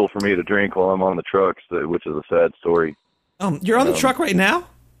illegal for me to drink while I'm on the truck, which is a sad story. You're on the truck right now?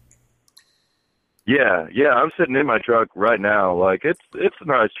 Yeah, I'm sitting in my truck right now. Like, it's a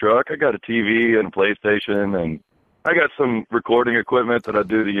nice truck. I got a TV and a PlayStation, and I got some recording equipment that I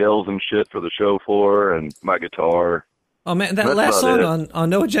do the yells and shit for the show for, and my guitar. Oh man, that last song on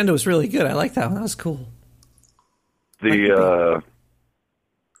No Agenda was really good. I like that one. That was cool.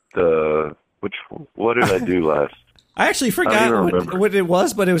 What did I do last? I actually forgot what it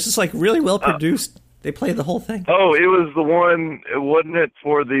was, but it was just like really well produced. They played the whole thing. Oh, it was the one, wasn't it,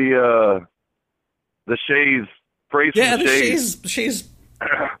 for the Shays, praise yeah, from Shays.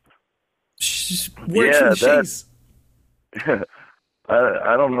 Shays words from the Shays.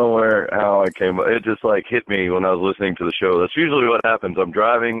 I don't know how I came, it just like hit me when I was listening to the show. That's usually what happens. I'm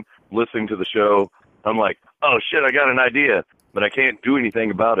driving, listening to the show. I'm like, oh shit, I got an idea, but I can't do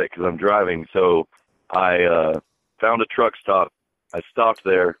anything about it because I'm driving. So I found a truck stop. I stopped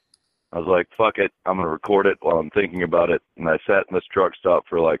there. I was like, fuck it, I'm going to record it while I'm thinking about it. And I sat in this truck stop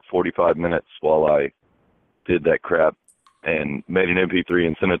for like 45 minutes while I did that crap and made an MP3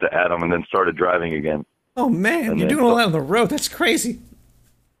 and sent it to Adam and then started driving again. Oh, man, you're doing all that on the road. That's crazy.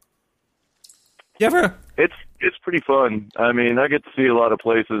 You ever? It's pretty fun. I mean, I get to see a lot of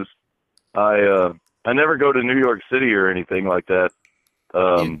places. I never go to New York City or anything like that.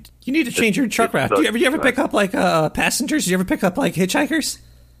 You need to change your truck route. Do you ever pick up, like, passengers? Do you ever pick up, like, hitchhikers?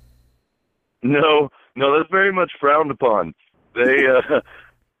 No, that's very much frowned upon. They,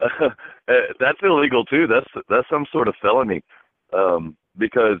 that's illegal too. That's some sort of felony.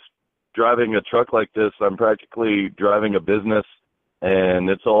 Because driving a truck like this, I'm practically driving a business, and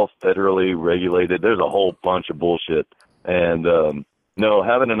it's all federally regulated. There's a whole bunch of bullshit. And, no,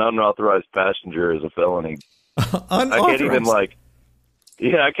 having an unauthorized passenger is a felony. I can't even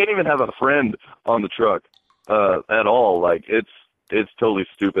I can't even have a friend on the truck, at all. Like, it's totally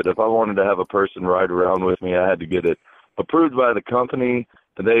stupid. If I wanted to have a person ride around with me, I had to get it approved by the company,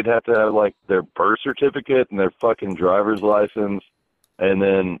 and they'd have to have, like, their birth certificate and their fucking driver's license, and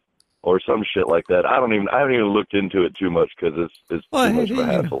then, or some shit like that. I haven't even looked into it too much because it's too much of a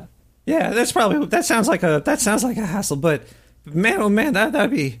hassle. Yeah, that sounds like a hassle, but Man, oh man,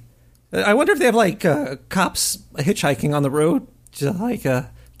 that'd be... I wonder if they have, like, cops hitchhiking on the road to, like,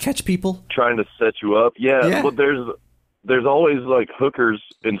 catch people. Trying to set you up. Yeah. Well, there's always, like, hookers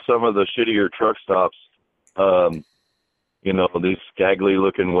in some of the shittier truck stops. You know, these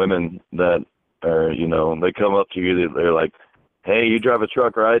scraggly-looking women that are, you know, they come up to you, they're like, hey, you drive a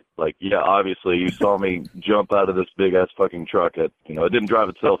truck, right? Like, yeah, obviously, you saw me jump out of this big-ass fucking truck. It didn't drive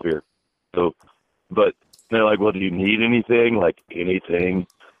itself here. So, but they're like, well, do you need anything? Like, anything?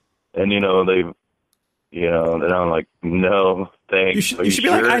 And, and I'm like, no, thanks. You should be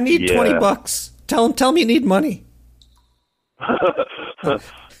like, I need $20. Tell me you need money.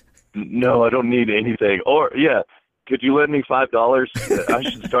 No, I don't need anything. Or, yeah, could you lend me $5? I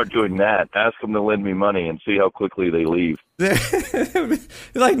should start doing that. Ask them to lend me money and see how quickly they leave.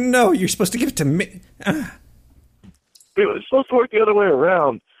 Like, no, you're supposed to give it to me. It's supposed to work the other way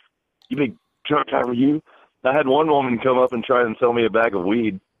around. You big truck driver, you. I had one woman come up and try and sell me a bag of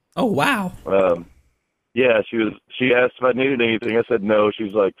weed. Oh, wow. Yeah, she asked if I needed anything. I said no.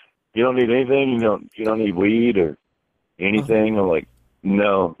 She's like, you don't need anything? You don't need weed or anything? I'm like,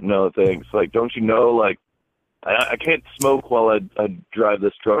 no, thanks. Like, don't you know, like, I can't smoke while I drive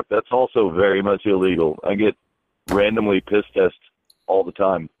this truck. That's also very much illegal. I get randomly piss tests all the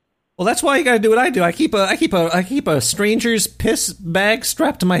time. Well, that's why you got to do what I do. I keep a stranger's piss bag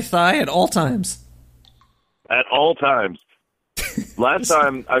strapped to my thigh at all times. At all times. Last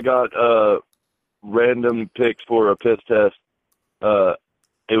time I got random picked for a piss test, I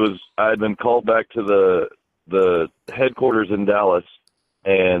had been called back to the headquarters in Dallas,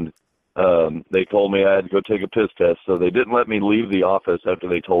 and they told me I had to go take a piss test. So they didn't let me leave the office after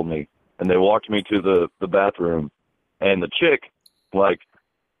they told me, and they walked me to the bathroom, and the chick, like,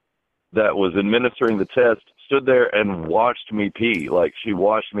 that was administering the test stood there and watched me pee. Like, she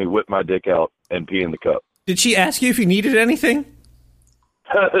watched me whip my dick out and pee in the cup. Did she ask you if you needed anything?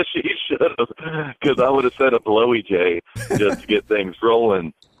 She should have, because I would have said a blowy J just to get things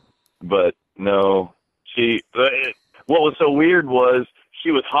rolling. But no, what was so weird was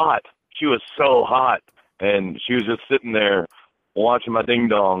she was hot. She was so hot, and she was just sitting there watching my ding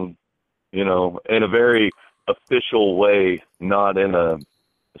dong, in a very official way, not in a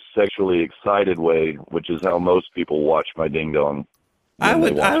sexually excited way, which is how most people watch my ding dong. I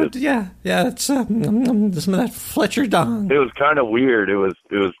would, yeah. It's some of that Fletcher dong. It was kind of weird. It was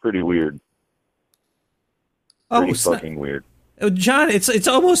pretty weird. Pretty fucking weird. John, it's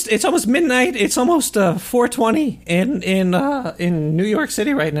almost midnight. It's almost 4:20 in New York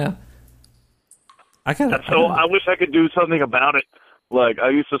City right now. I wish I could do something about it. Like, I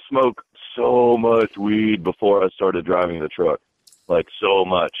used to smoke so much weed before I started driving the truck, like so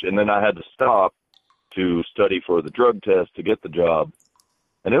much, and then I had to stop to study for the drug test to get the job.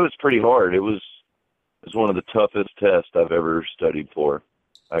 And it was pretty hard. It was one of the toughest tests I've ever studied for,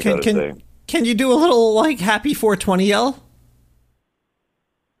 I gotta say. Can you do a little, like, happy 420 yell?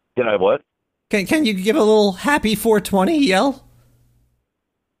 Can I what? Can you give a little happy 420 yell?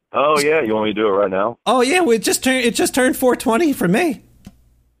 Oh, yeah. You want me to do it right now? Oh, yeah. It just turned 420 for me.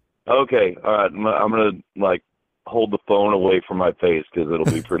 Okay. All right. I'm going to, like, hold the phone away from my face because it'll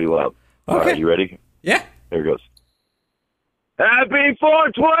be pretty loud. Okay. All right. You ready? Yeah. Here it goes. Happy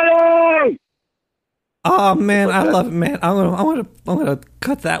 420! Oh man, I love it, man. I'm gonna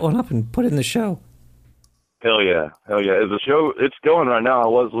cut that one up and put it in the show. Hell yeah. Is the show? It's going right now. I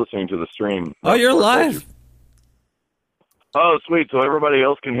was listening to the stream. Oh, you're live. Oh, sweet. So everybody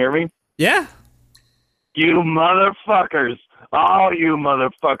else can hear me? Yeah. You motherfuckers! All you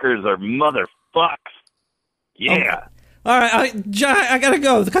motherfuckers are motherfucks. Yeah. All right, John, I gotta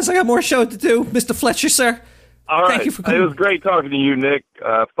go because I got more show to do, Mr. Fletcher, sir. All right. Thank you for coming. It was great talking to you, Nick.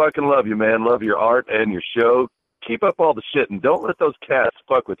 Fucking love you, man. Love your art and your show. Keep up all the shit, and don't let those cats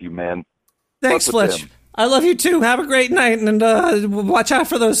fuck with you, man. Thanks, Fletch. I love you, too. Have a great night, and watch out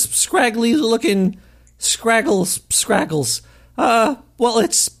for those scraggly-looking scraggles. Well,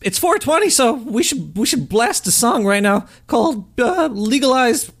 it's 4:20, so we should blast a song right now called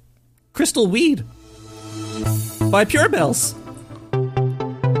Legalized Crystal Weed by Pure Bells.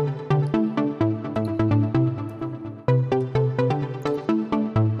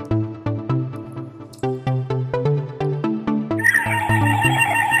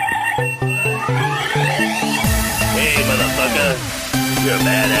 You're a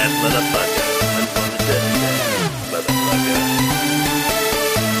badass motherfucker. I'm from the death, motherfucker.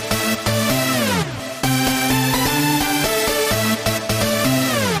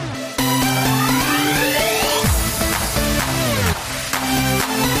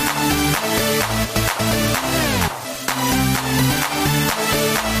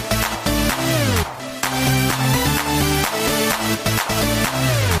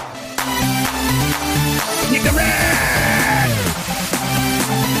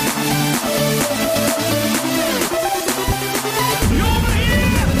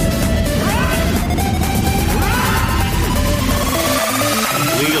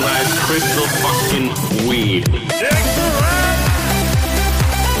 crystal fucking weed.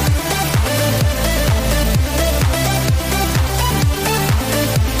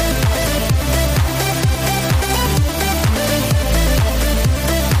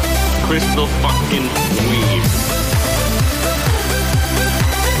 Crystal fucking weed.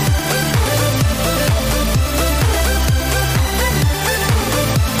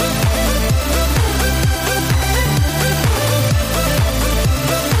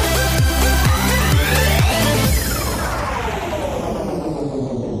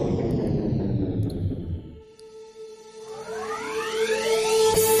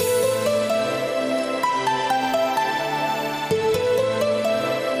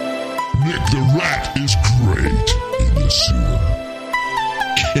 The rat is great in the sewer.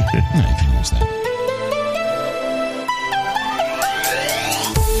 I can use that.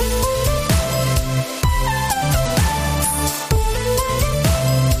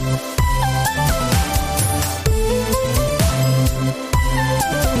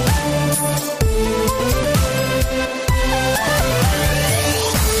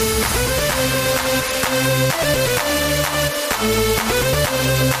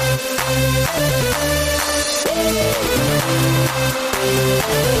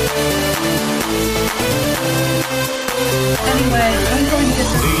 Anyway, I'm going to get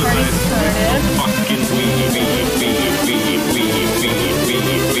this party started.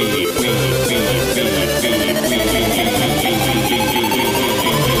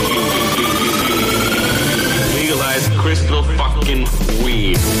 Legalize crystal fucking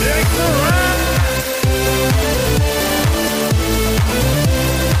weed.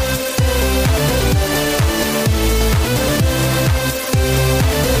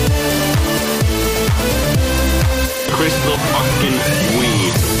 Crystal fucking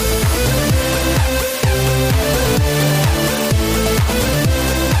weed.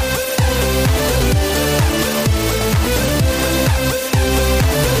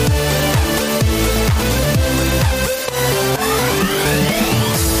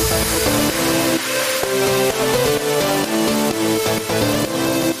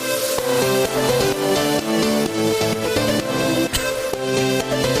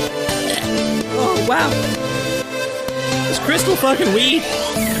 Oh, wow. This crystal fucking weed.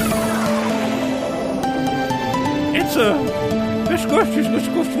 It's let's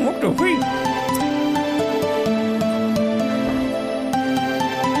go smoke the weed.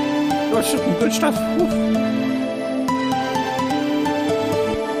 That's some good stuff. Woo.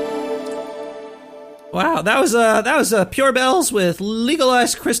 Wow, that was Pure Bells with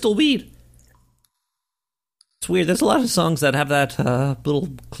legalized crystal weed. It's weird. There's a lot of songs that have that little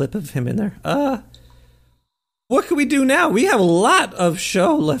clip of him in there. What can we do now? We have a lot of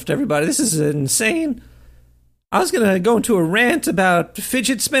show left, everybody. This is insane. I was going to go into a rant about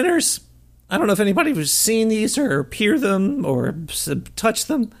fidget spinners. I don't know if anybody has seen these or peer them or touch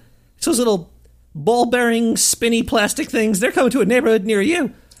them. It's those little ball-bearing, spinny plastic things. They're coming to a neighborhood near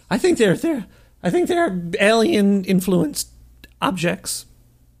you. I think they're alien-influenced objects.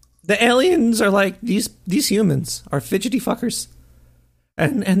 The aliens are like these humans are fidgety fuckers.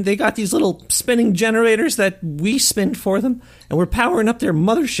 And they got these little spinning generators that we spin for them, and we're powering up their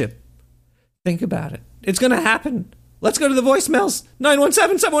mothership. Think about it. It's going to happen. Let's go to the voicemails.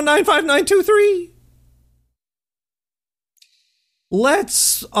 917-719-5923.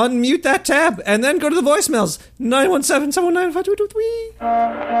 Let's unmute that tab and then go to the voicemails. 917-719-5223.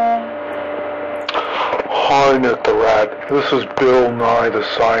 Hi, Nick the Rat. This is Bill Nye, the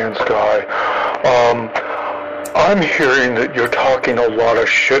science guy. I'm hearing that you're talking a lot of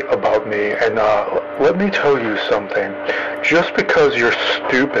shit about me, and let me tell you something. Just because you're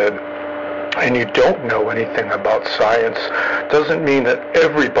stupid and you don't know anything about science doesn't mean that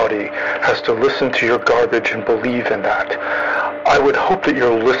everybody has to listen to your garbage and believe in that. I would hope that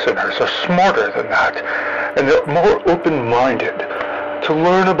your listeners are smarter than that, and they're more open-minded to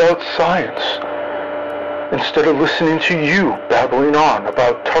learn about science, instead of listening to you babbling on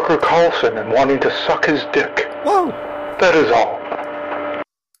about Tucker Carlson and wanting to suck his dick. Whoa. That is all.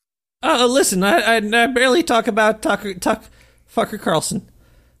 Listen, I barely talk about Tucker Carlson.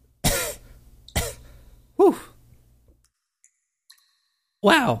 Whew.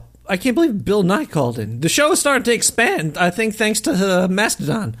 Wow. I can't believe Bill Nye called in. The show is starting to expand, I think, thanks to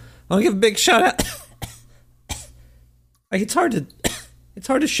Mastodon. I'll give a big shout out. Like, it's hard to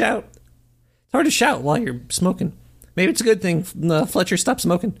shout. It's hard to shout while you're smoking. Maybe it's a good thing Fletcher stopped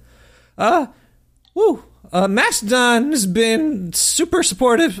smoking. Mastodon has been super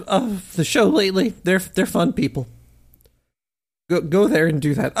supportive of the show lately. They're fun people. Go there and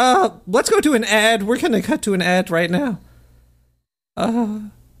do that. Let's go to an ad. We're gonna cut to an ad right now.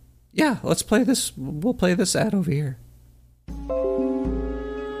 Yeah, let's play this. We'll play this ad over here.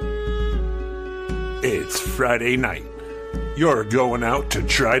 It's Friday night. You're going out to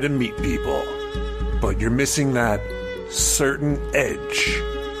try to meet people, but you're missing that certain edge,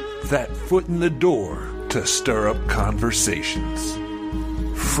 that foot in the door to stir up conversations.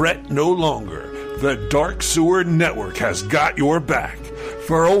 Fret no longer. The Dark Sewer Network has got your back.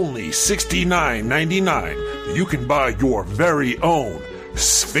 For only $69.99, you can buy your very own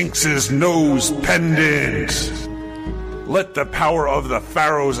Sphinx's Nose Pendant. Let the power of the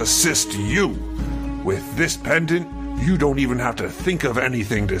pharaohs assist you. With this pendant, you don't even have to think of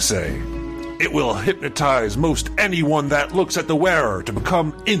anything to say. It will hypnotize most anyone that looks at the wearer to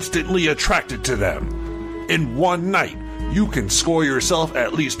become instantly attracted to them. In one night, you can score yourself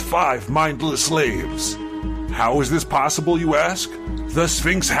at least 5 mindless slaves. How is this possible, you ask? The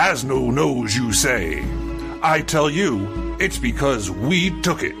Sphinx has no nose, you say. I tell you, it's because we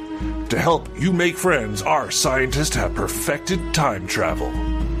took it. To help you make friends, our scientists have perfected time travel.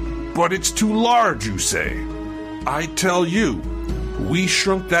 But it's too large, you say. I tell you, we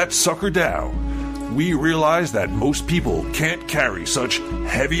shrunk that sucker down. We realized that most people can't carry such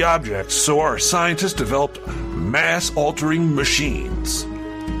heavy objects, so our scientists developed mass-altering machines.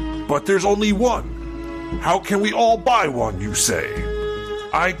 But there's only one. How can we all buy one, you say?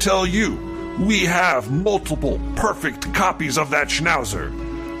 I tell you, we have multiple perfect copies of that schnauzer.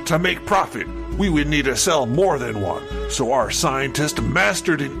 To make profit, we would need to sell more than one, so our scientist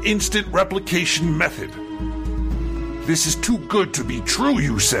mastered an instant replication method. This is too good to be true,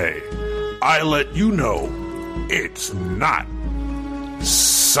 you say. I let you know, it's not.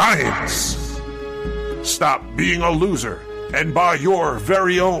 Science! Stop being a loser and buy your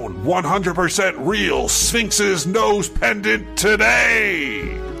very own 100% real Sphinx's Nose Pendant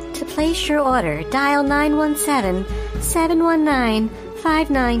today! To place your order, dial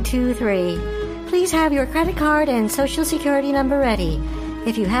 917-719-5923. Please have your credit card and social security number ready.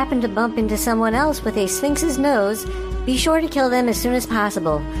 If you happen to bump into someone else with a Sphinx's nose, be sure to kill them as soon as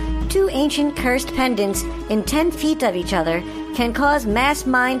possible. 2 ancient cursed pendants in 10 feet of each other can cause mass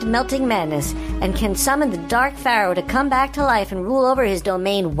mind-melting madness and can summon the Dark Pharaoh to come back to life and rule over his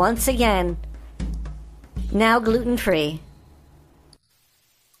domain once again. Now gluten-free.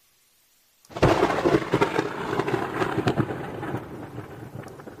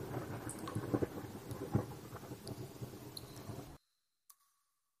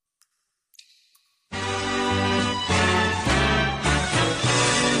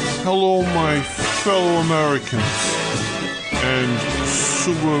 Hello, my fellow Americans and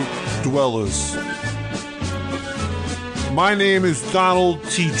sewer dwellers. My name is Donald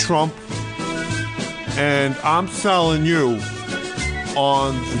T. Trump, and I'm telling you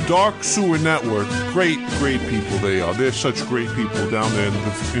on the Dark Sewer Network, great people they are. They're such great people down there in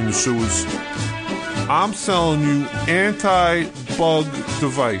the sewers. I'm selling you anti-bug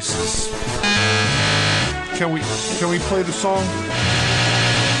devices. Can we play the song?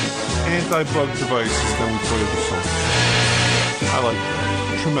 Anti-bug devices, then we play the song. I like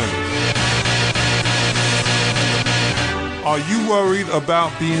that. Tremendous. Are you worried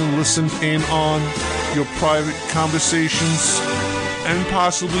about being listened in on, your private conversations, and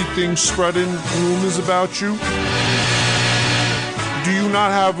possibly things spreading rumors about you? Do you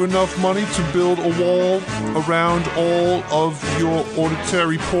not have enough money to build a wall around all of your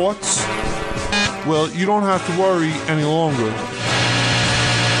auditory ports? Well, you don't have to worry any longer.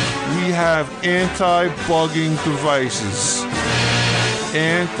 We have anti-bugging devices.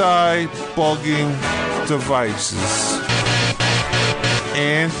 Anti-bugging devices.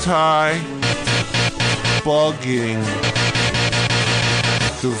 Anti-bugging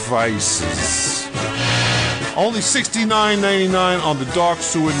devices. Only $69.99 on the Dark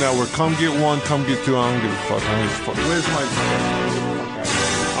Sewer Network. Come get one, come get two. I don't give a fuck. Where's my...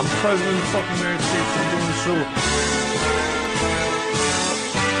 I'm the president of the fucking United States. I'm doing the sewer.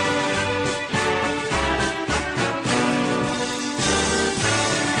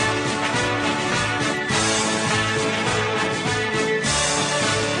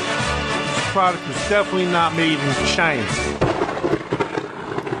 Product was definitely not made in China.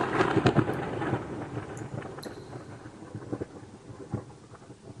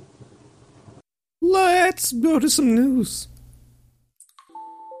 Let's go to some news.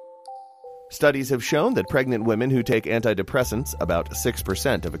 Studies have shown that pregnant women who take antidepressants, about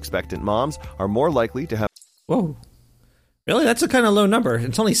 6% of expectant moms, are more likely to have... Whoa. Really? That's a kind of low number.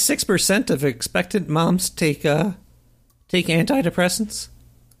 It's only 6% of expectant moms take antidepressants?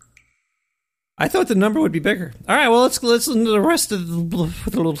 I thought the number would be bigger. All right, well, let's listen to the rest of the blah,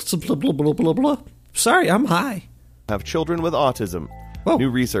 blah, blah, blah. Sorry, I'm high. Have children with autism. New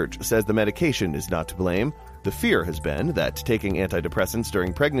research says the medication is not to blame. The fear has been that taking antidepressants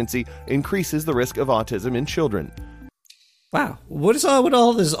during pregnancy increases the risk of autism in children. Wow, what is all with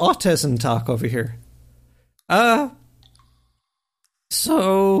all this autism talk over here?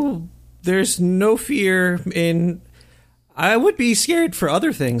 So there's no fear in... I would be scared for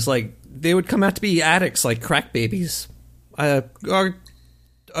other things, like they would come out to be addicts, like crack babies. Is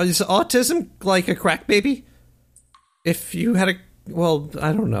autism like a crack baby? If you had a... Well,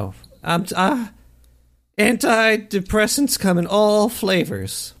 I don't know. Antidepressants come in all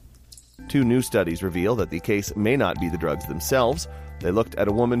flavors. 2 new studies reveal that the case may not be the drugs themselves. They looked at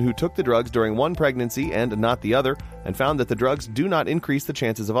a woman who took the drugs during one pregnancy and not the other, and found that the drugs do not increase the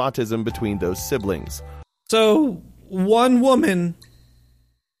chances of autism between those siblings. So, one woman,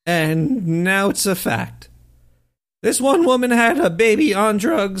 and now it's a fact. This one woman had a baby on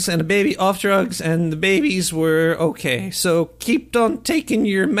drugs and a baby off drugs, and the babies were okay. So keep on taking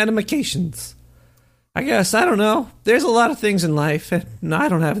your medications. I guess, I don't know. There's a lot of things in life, and I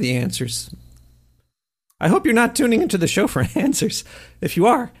don't have the answers. I hope you're not tuning into the show for answers. If you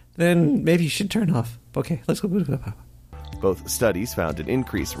are, then maybe you should turn off. Okay, let's go. Both studies found an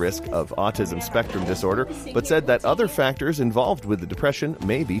increased risk of autism spectrum disorder, but said that other factors involved with the depression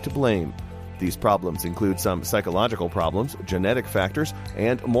may be to blame. These problems include some psychological problems, genetic factors,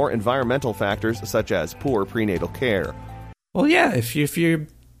 and more environmental factors such as poor prenatal care. Well, yeah, if you're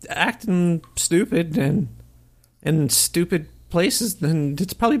acting stupid and in stupid places, then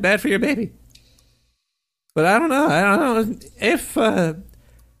it's probably bad for your baby. But I don't know if,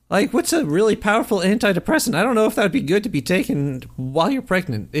 what's a really powerful antidepressant? I don't know if that would be good to be taken while you're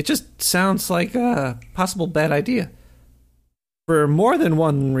pregnant. It just sounds like a possible bad idea. For more than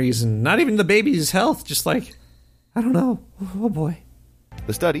one reason. Not even the baby's health, just like, I don't know. Oh boy.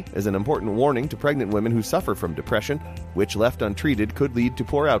 The study is an important warning to pregnant women who suffer from depression, which left untreated could lead to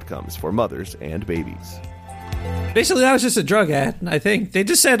poor outcomes for mothers and babies. Basically, that was just a drug ad, I think. They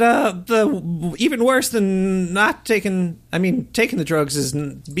just said the even worse than not taking the drugs is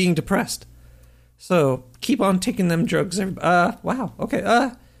being depressed. So keep on taking them drugs. Wow.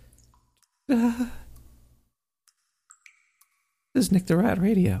 Okay. This is Nick the Rat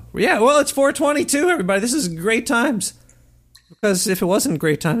Radio. Yeah, well, it's 422, everybody. This is great times. Because if it wasn't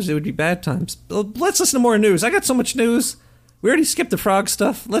great times, it would be bad times. Let's listen to more news. I got so much news. We already skipped the frog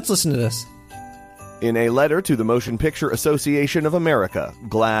stuff. Let's listen to this. In a letter to the Motion Picture Association of America,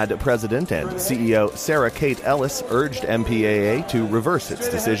 GLAAD President and CEO Sarah Kate Ellis urged MPAA to reverse its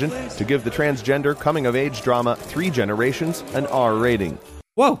decision to give the transgender coming-of-age drama 3 Generations an R rating.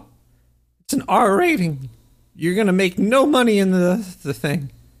 Whoa. It's an R rating. You're going to make no money in the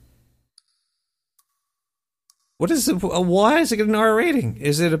thing. What is it? Why is it an R rating?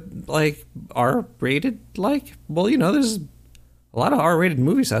 Is it R-rated? Well, there's a lot of R-rated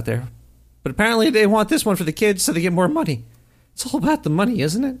movies out there. But apparently they want this one for the kids so they get more money. It's all about the money,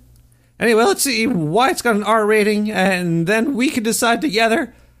 isn't it? Anyway, let's see why it's got an R rating, and then we can decide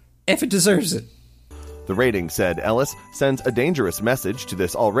together if it deserves it. The rating, said Ellis, sends a dangerous message to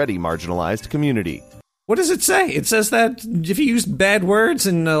this already marginalized community. What does it say? It says that if you use bad words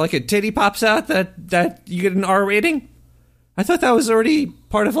and a titty pops out, that you get an R rating? I thought that was already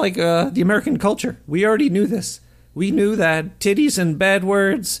part of the American culture. We already knew this. We knew that titties and bad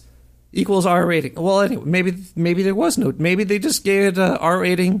words equals R rating. Well, anyway, maybe there was no. Maybe they just gave it a R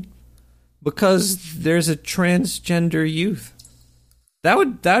rating because there's a transgender youth.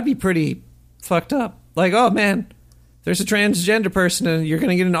 That'd be pretty fucked up. Oh man, there's a transgender person and you're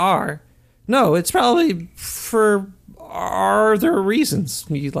gonna get an R. No, it's probably for other reasons.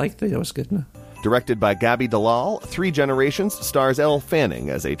 That was good enough. Directed by Gabby Dalal, 3 Generations stars Elle Fanning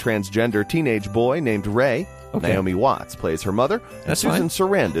as a transgender teenage boy named Ray. Okay. Naomi Watts plays her mother, and Susan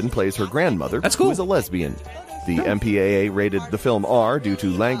Sarandon plays her grandmother, who is a lesbian. The MPAA rated the film R due to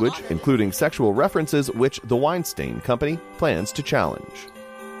language, including sexual references, which the Weinstein Company plans to challenge.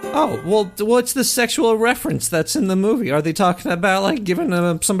 Oh, well, what's the sexual reference that's in the movie? Are they talking about,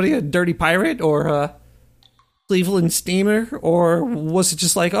 giving somebody a dirty pirate or a Cleveland steamer? Or was it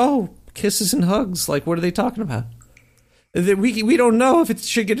just kisses and hugs? What are they talking about? We don't know if it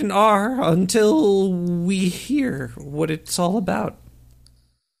should get an R until we hear what it's all about.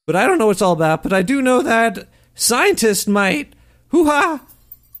 But I don't know what it's all about, but I do know that scientists might. Hoo-ha!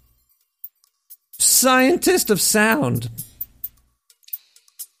 Scientist of sound.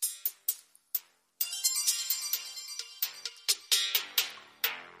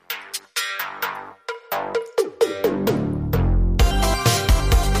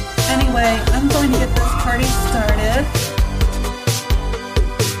 Anyway, I'm going to get this party started.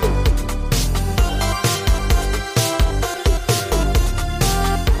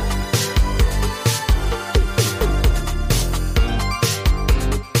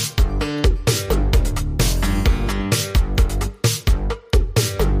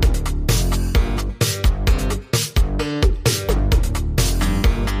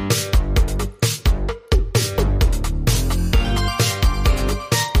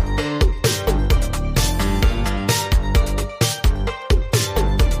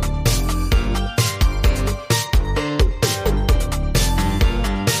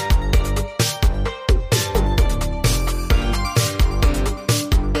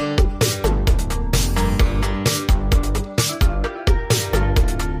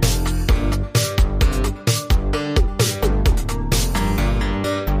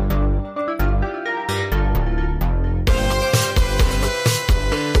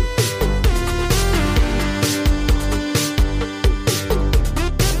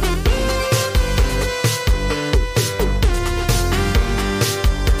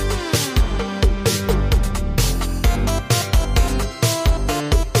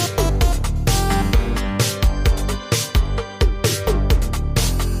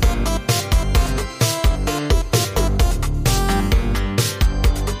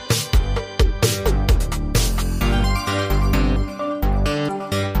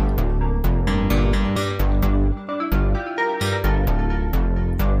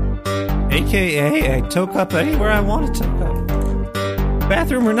 a.k.a. I toke up anywhere I want to toke up.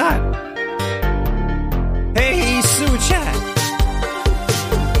 Bathroom or not. Hey, sewer chat.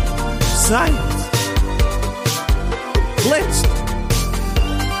 Science. Blitzed.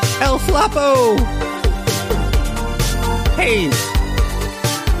 El Floppo. Haze.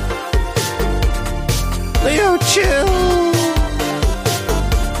 Leo Chill.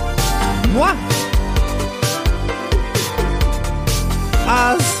 Moi.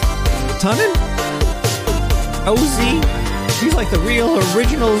 Oz. Tunnin. OZ. He's like the real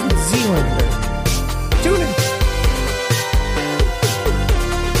original Zealander. Tune in.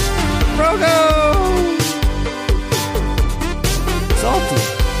 Frogo.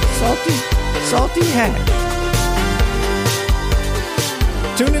 Salty hash.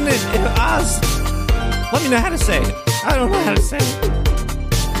 Tune in. Oz. Let me know how to say it. I don't know how to say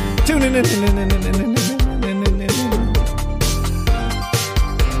it. Tune in.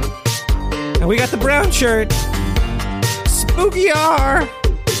 And we got the brown shirt. Spooky R.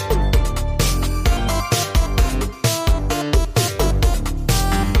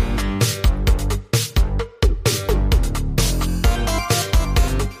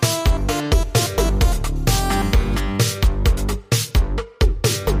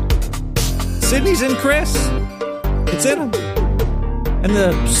 Sydney's in Chris. It's in them. And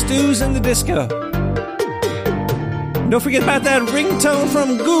the Stu's in the disco. And don't forget about that ringtone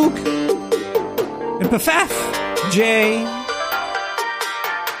from Gook. And Pafaf. Jay.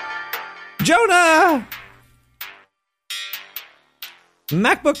 Jonah.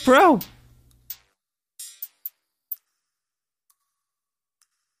 MacBook Pro.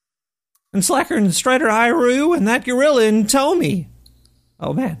 And Slacker and Strider Iru and that gorilla in Tommy.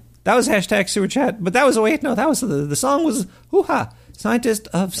 Oh man. That was hashtag sewer chat, but that was, that was, the song was, hoo-ha, Scientist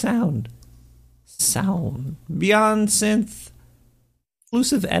of Sound. Sound. Beyond Synth.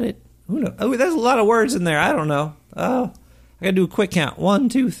 Exclusive Edit. Who knows? Oh, there's a lot of words in there, I don't know. Oh, I gotta do a quick count. 1,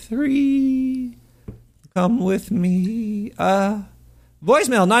 2, 3. Come with me. Voicemail,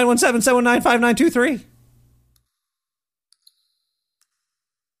 917-719-5923.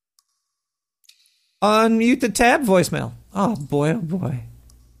 Unmute the tab voicemail. Oh boy.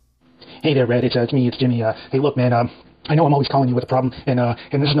 Hey there, Red. It's me. It's Jimmy. Hey, look, man. I know I'm always calling you with a problem, and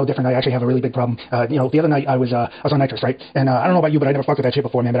this is no different. I actually have a really big problem. The other night I was on nitrous, right? And I don't know about you, but I never fucked with that shit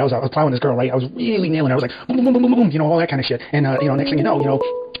before, man. But I was plowing this girl, right? I was really nailing her. I was like, boom, boom, boom, boom, boom, all that kind of shit. And next thing you know,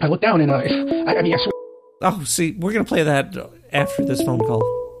 I look down and I swear. Oh, see, we're gonna play that after this phone call.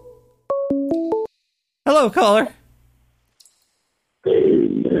 Hello, caller. Hey,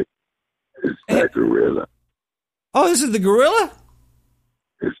 Nick. It's that gorilla. Oh, this is the gorilla?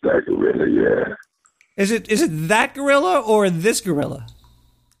 It's that gorilla, yeah. Is it that gorilla or this gorilla?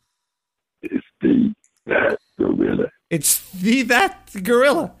 It's that gorilla. It's that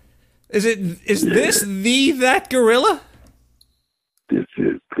gorilla. Is this that gorilla? This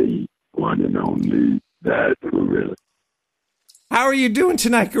is the one and only that gorilla. How are you doing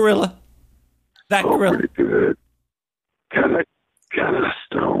tonight, gorilla? That gorilla. Pretty good. Kind of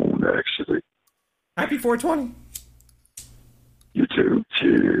stoned, actually. Happy 420. You too.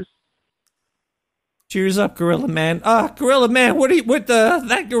 Cheers. Cheers up, Gorilla Man. Gorilla Man,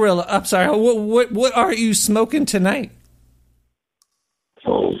 that gorilla? I'm sorry. What are you smoking tonight?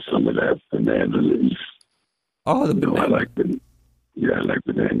 Oh, some of that banana leaf. Oh, the banana. I like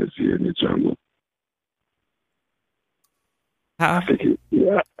bananas here in the jungle. I figured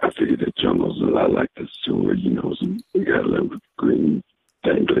the jungle's a lot like the sewer. We got a little green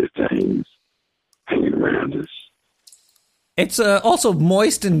dangly things hanging around us. It's also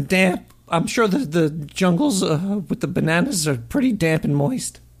moist and damp. I'm sure the jungles with the bananas are pretty damp and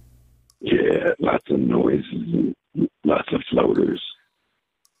moist. Yeah, lots of noises and lots of floaters.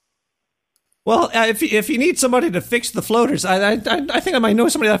 Well, if you need somebody to fix the floaters, I think I might know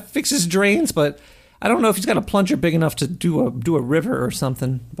somebody that fixes drains, but I don't know if he's got a plunger big enough to do a river or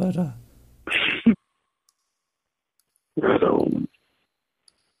something. But right on.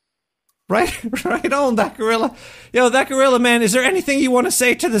 Right on, that gorilla. Yo, that gorilla, man, is there anything you want to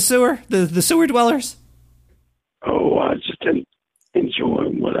say to the sewer dwellers? Oh, I just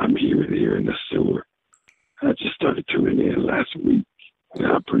enjoying what I'm hearing here in the sewer. I just started tuning in last week, and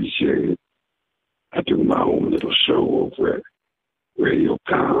I appreciate it. I do my own little show over at Radio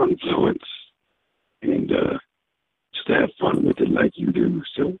Confluence, and just have fun with it like you do.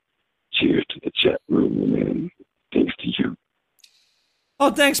 So cheers to the chat room, and thanks to you. Oh,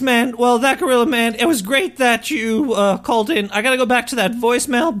 thanks, man. Well, that gorilla, man, it was great that you called in. I gotta go back to that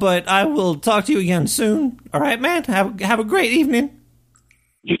voicemail, but I will talk to you again soon. All right, man? Have a great evening.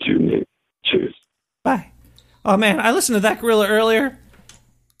 You too, Nick. Cheers. Bye. Oh, man, I listened to that gorilla earlier,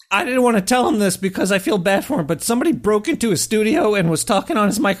 I didn't want to tell him this because I feel bad for him, but somebody broke into his studio and was talking on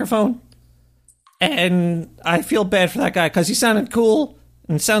his microphone. And I feel bad for that guy because he sounded cool.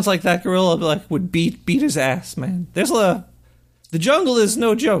 And it sounds like that gorilla would beat his ass, man. The jungle is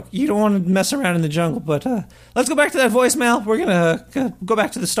no joke. You don't want to mess around in the jungle. But let's go back to that voicemail. We're gonna go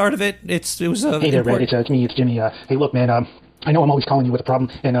back to the start of it. It was Hey there, Red. It's me. It's Jimmy. Hey, look, man. I know I'm always calling you with a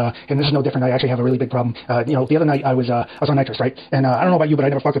problem, and this is no different. I actually have a really big problem. The other night I was on nitrous, right? And I don't know about you, but I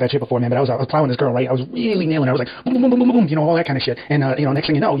never fucked with that shit before, man. But I was plowing this girl, right? I was really nailing her. I was like, boom, boom, boom, boom, boom, all that kind of shit. And next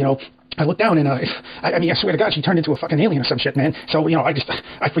thing you know, I looked down and I swear to God, she turned into a fucking alien or some shit, man. So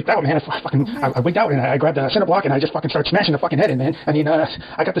I freaked out, man. I wigged out and I grabbed a center block and I just fucking started smashing the fucking head in, man. I mean,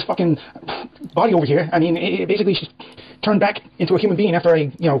 I got this fucking body over here. I mean, it basically she turned back into a human being after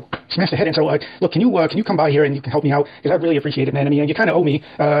I smashed the head in. So look, can you come by here and you can help me out? Because I'd really appreciate it, man. I mean, you kind of owe me.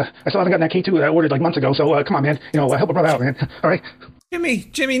 I still haven't gotten that K2 that I ordered like months ago. So come on, man. Help a brother out, man. All right.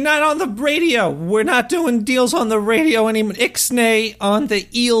 Jimmy, not on the radio. We're not doing deals on the radio anymore. Ixnay on the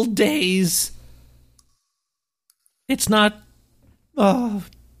eel days. It's not. Oh,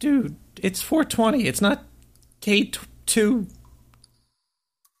 dude, it's 420. It's not K2.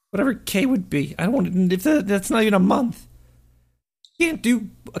 Whatever K would be. I don't want. If that's not even a month. You can't do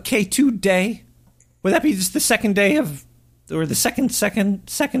a K2 day. Would that be just the second day of, or the second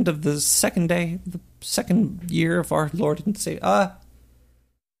of the second day, the second year of our Lord and Savior?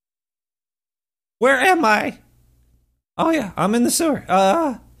 Where am I? Oh yeah, I'm in the sewer.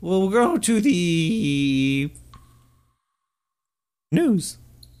 We'll go to the news.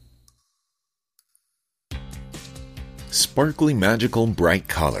 Sparkly, magical, bright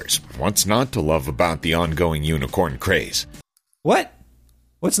colors. What's not to love about the ongoing unicorn craze? What?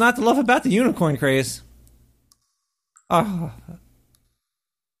 What's not to love about the unicorn craze? Oh.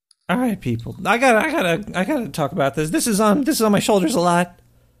 All right, people. I gotta talk about this. This is on my shoulders a lot.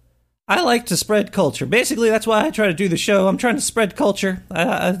 I like to spread culture. Basically, that's why I try to do the show. I'm trying to spread culture.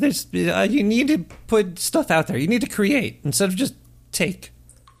 You need to put stuff out there. You need to create instead of just take.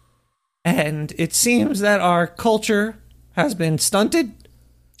 And it seems that our culture has been stunted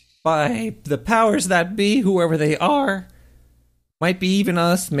by the powers that be, whoever they are. Might be even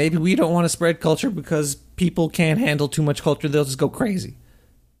us. Maybe we don't want to spread culture because people can't handle too much culture. They'll just go crazy.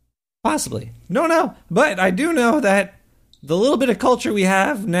 Possibly. No. But I do know that the little bit of culture we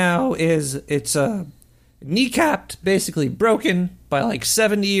have now it's kneecapped, basically broken by like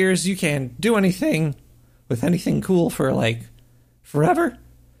 70 years. You can't do anything with anything cool for like forever.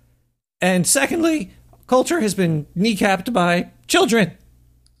 And secondly, culture has been kneecapped by children.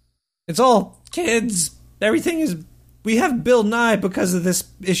 It's all kids. Everything is. We have Bill Nye because of this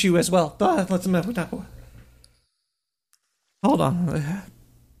issue as well. Hold on.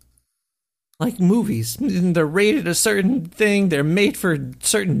 Like movies, they're rated a certain thing, they're made for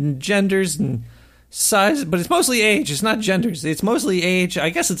certain genders and size, but it's mostly age, it's not genders, it's mostly age.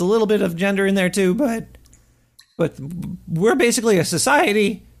 I guess it's a little bit of gender in there too, but we're basically a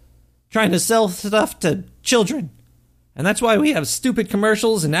society trying to sell stuff to children. And that's why we have stupid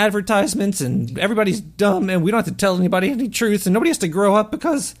commercials and advertisements and everybody's dumb and we don't have to tell anybody any truth and nobody has to grow up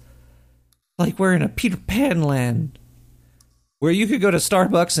because, like, we're in a Peter Pan land. Where you could go to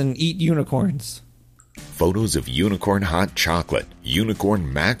Starbucks and eat unicorns. Photos of unicorn hot chocolate,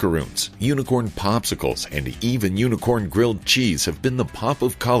 unicorn macaroons, unicorn popsicles, and even unicorn grilled cheese have been the pop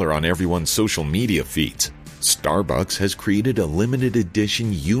of color on everyone's social media feeds. Starbucks has created a limited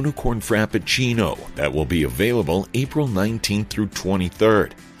edition unicorn frappuccino that will be available April 19th through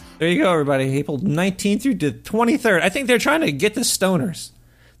 23rd. There you go, everybody. April 19th through the 23rd. I think they're trying to get the stoners.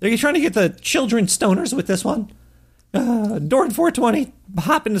 They're trying to get the children stoners with this one. Dorn 420,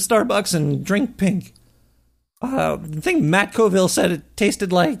 hop into Starbucks and drink pink. I think Matt Colville said it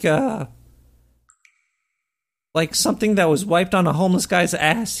tasted like something that was wiped on a homeless guy's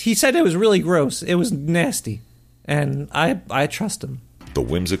ass. He said it was really gross. It was nasty. And I trust him. The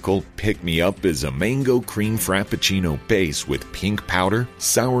whimsical pick-me-up is a mango cream frappuccino base with pink powder,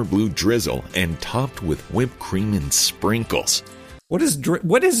 sour blue drizzle, and topped with whipped cream and sprinkles. What is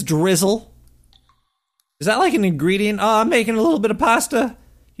drizzle? Is that like an ingredient? Oh, I'm making a little bit of pasta.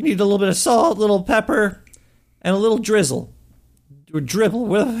 You need a little bit of salt, a little pepper, and a little drizzle. Or dribble.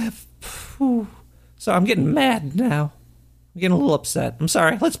 So I'm getting mad now. I'm getting a little upset. I'm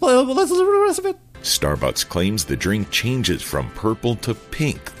sorry. Let's listen to the rest of it. Starbucks claims the drink changes from purple to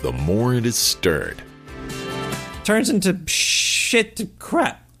pink the more it is stirred. Turns into shit to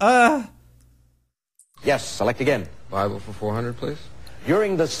crap. Yes, select again. Bible for 400, please.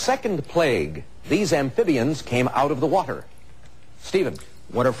 During the second plague, these amphibians came out of the water. Stephen.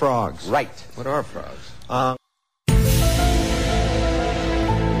 What are frogs? Right. What are frogs?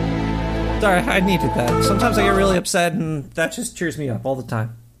 Sorry, I needed that. Sometimes I get really upset, and that just cheers me up all the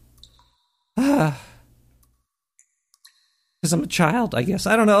time. Because I'm a child, I guess.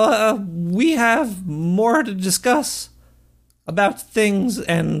 I don't know. We have more to discuss about things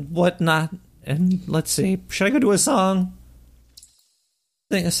and whatnot. And let's see. Should I go do a song?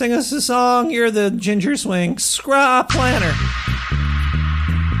 Sing us a song. You're the Ginger Swing. Scraw Planner.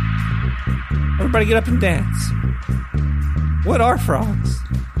 Everybody get up and dance. What are frogs?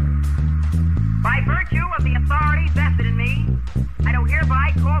 By virtue of the authority vested in me, I do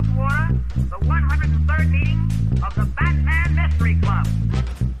hereby call to order the 103rd meeting of the Batman Mystery Club.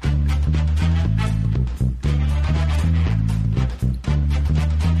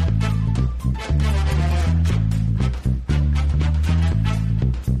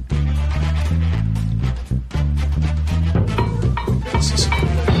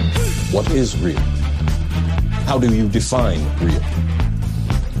 What is real? How do you define real?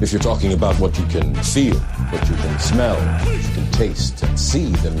 If you're talking about what you can feel, what you can smell, what you can taste and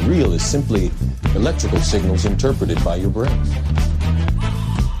see, then real is simply electrical signals interpreted by your brain.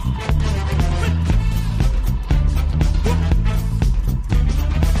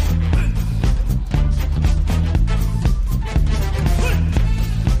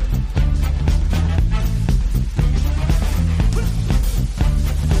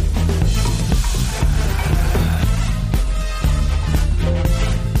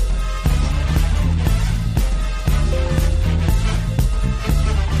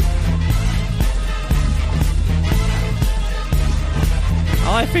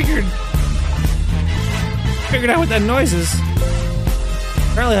 Figured out what that noise is.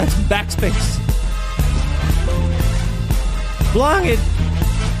 Apparently that's backspace. Belong it.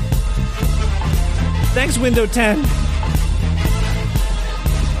 Thanks, Window 10.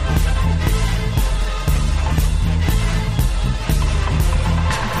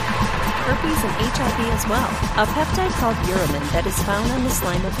 Herpes and HIV as well. A peptide called uramin that is found on the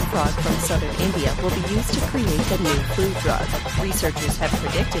slime of the frog from southern India will be used to create the new flu drug. Researchers have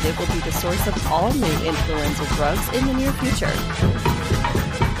predicted it will be the source of all new influenza drugs in the near future.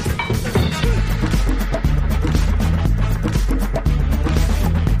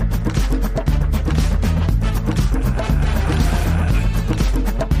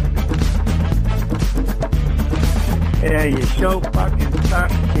 Yeah, you're so fucking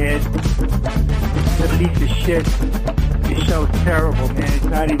suck, kid. The piece of shit. Your show's terrible, man. It's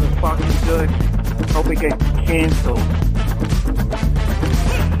not even fucking good. Hope it gets canceled.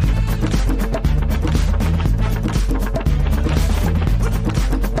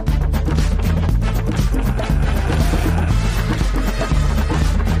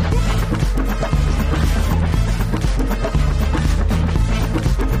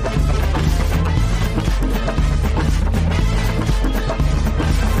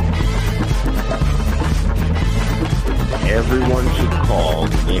 Everyone should call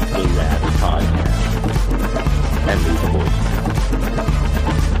Nick the Rat Podcast and leave a voicemail.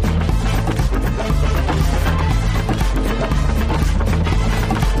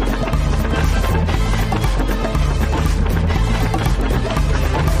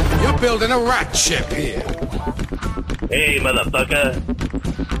 You're building a rat ship here. Hey, motherfucker.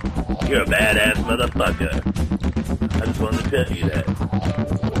 You're a badass motherfucker. I just wanted to tell you that.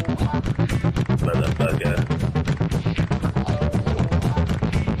 Motherfucker.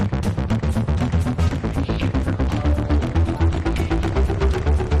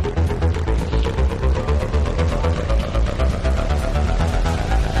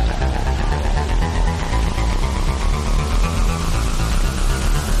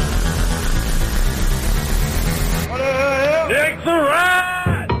 Nick's a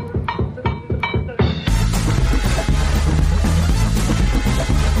rat!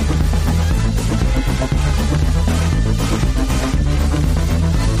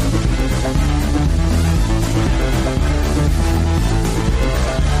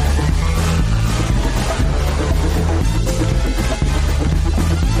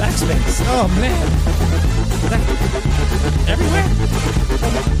 Backspace. Oh, man. Everywhere?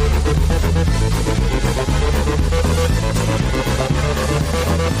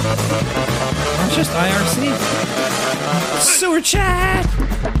 It's just IRC. Sewer chat!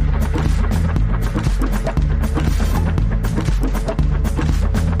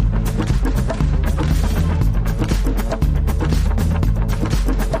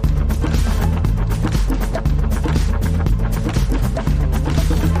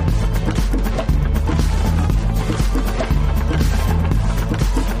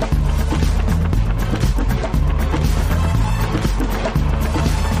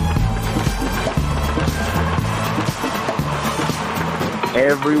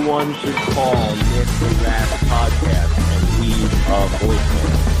 everyone should call Nick and Rat Podcast and leave a voicemail.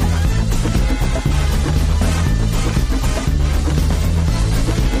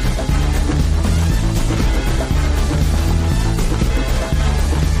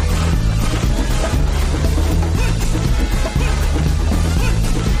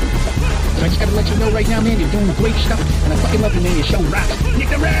 So I just gotta let you know right now, man, you're doing great stuff, and I fucking love you, man. Your show rocks. Nick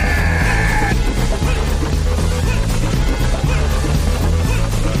the Rat!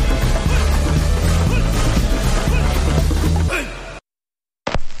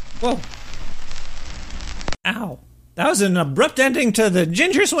 Whoa. Ow. That was an abrupt ending to the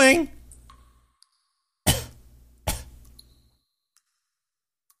Ginger Swing.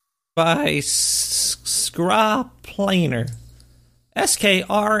 By Skraplaner.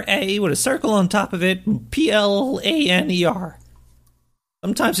 S-K-R-A with a circle on top of it, P-L-A-N-E-R.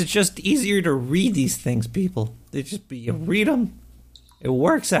 Sometimes it's just easier to read these things, people. You read them, it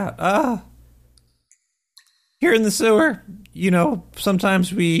works out. Here in the sewer,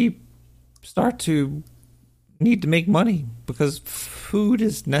 sometimes we start to need to make money because food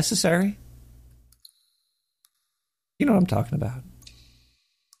is necessary. You know what I'm talking about.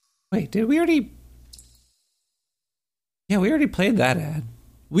 Wait, did we already... Yeah, we already played that ad.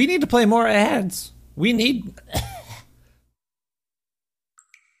 We need to play more ads. We need...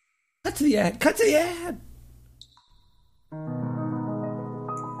 Cut to the ad. Cut to the ad.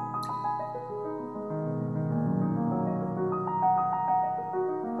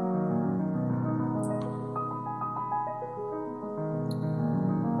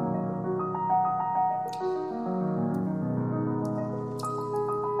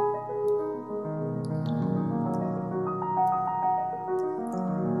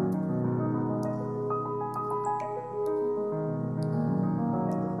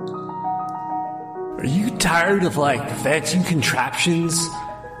 Are you tired of, fancy contraptions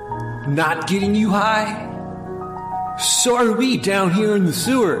not getting you high? So are we down here in the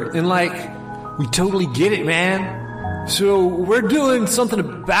sewer, and, we totally get it, man. So we're doing something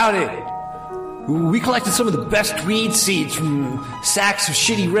about it. We collected some of the best weed seeds from sacks of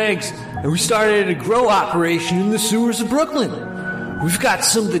shitty regs, and we started a grow operation in the sewers of Brooklyn. We've got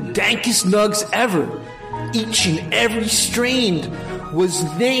some of the dankest nugs ever. Each and every strain was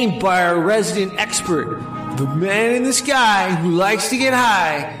named by our resident expert, the man in the sky who likes to get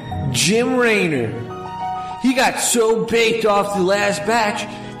high, Jim Raynor. He got so baked off the last batch,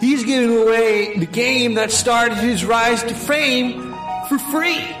 he's giving away the game that started his rise to fame for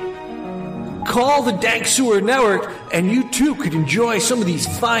free. Call the Dank Sewer Network and you too could enjoy some of these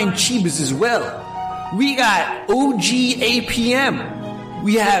fine chibas as well. We got OG APM.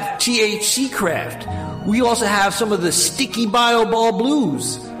 We have THC Craft. We also have some of the Sticky Bio Ball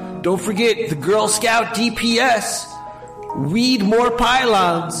Blues. Don't forget the Girl Scout DPS, Weed More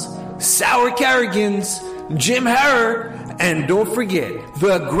Pylons, Sour Carrigans, Jim Herrer, and don't forget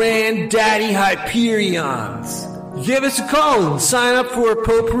the Granddaddy Hyperions. Give us a call and sign up for a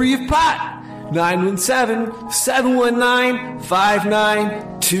potpourri of pot.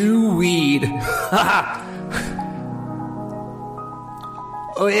 917-719-5922-WEED.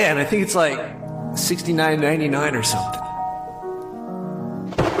 Oh yeah, and I think it's $69.99 or something.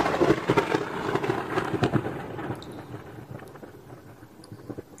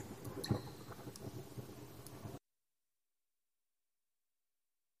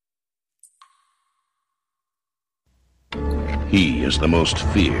 He is the most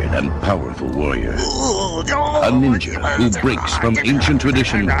feared and powerful warrior. A ninja who breaks from ancient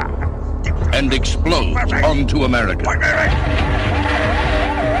tradition and explodes onto America.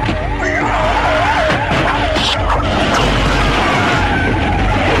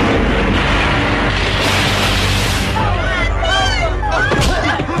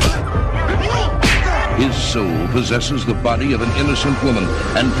 His soul possesses the body of an innocent woman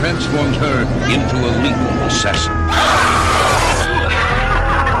and transforms her into a lethal assassin.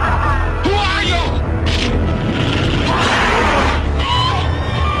 Who are you?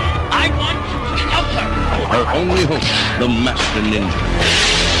 I want to help her. Her only hope, the Master Ninja.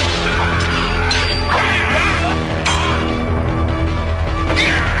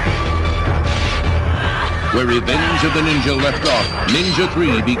 Where Revenge of the Ninja left off, Ninja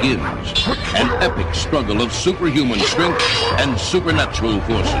 3 begins. An epic struggle of superhuman strength and supernatural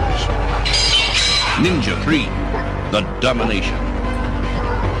forces. Ninja 3, The Domination.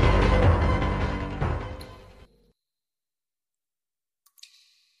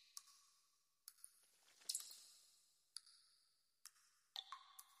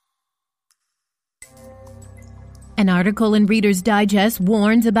 An article in Reader's Digest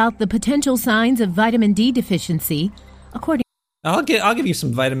warns about the potential signs of vitamin D deficiency. According I'll give you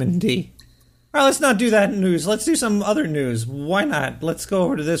some vitamin D. All right, let's not do that news. Let's do some other news. Why not? Let's go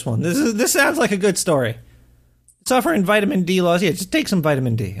over to this one. This sounds like a good story. Suffering vitamin D loss. Yeah, just take some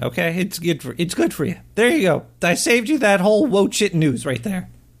vitamin D, okay? It's good for you. There you go. I saved you that whole woe shit news right there.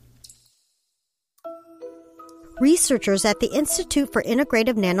 Researchers at the Institute for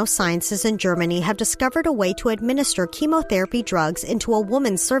Integrative Nanosciences in Germany have discovered a way to administer chemotherapy drugs into a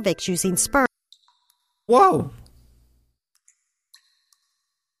woman's cervix using sperm. Whoa!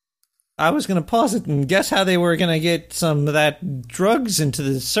 I was going to pause it and guess how they were going to get some of that drugs into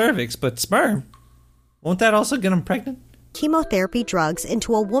the cervix, but sperm? Won't that also get them pregnant? Chemotherapy drugs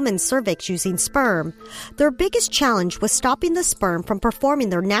into a woman's cervix using sperm. Their biggest challenge was stopping the sperm from performing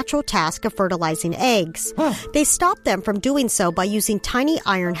their natural task of fertilizing eggs. Huh. They stopped them from doing so by using tiny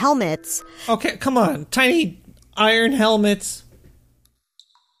iron helmets. Okay, come on. Tiny iron helmets.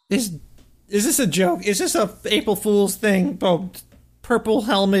 Is this a joke? Is this a April Fool's thing? Oh, purple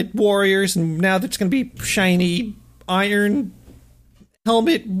helmet warriors, and now there's going to be shiny iron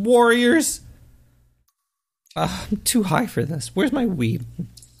helmet warriors? I'm too high for this. Where's my weed?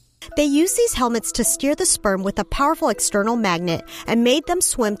 They used these helmets to steer the sperm with a powerful external magnet and made them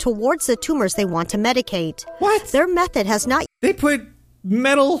swim towards the tumors they want to medicate. What? Their method has not... They put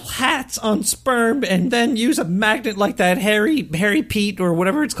metal hats on sperm and then use a magnet like that Harry Pete or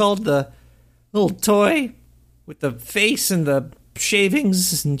whatever it's called, the little toy with the face and the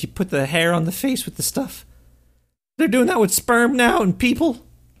shavings, and you put the hair on the face with the stuff. They're doing that with sperm now and people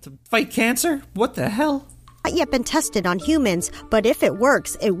to fight cancer? What the hell? Not yet been tested on humans, but if it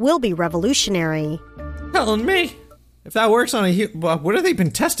works, it will be revolutionary. Telling me. If that works on what have they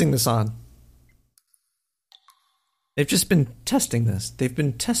been testing this on? They've just been testing this. They've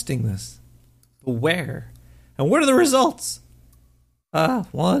been testing this. But where? And what are the results?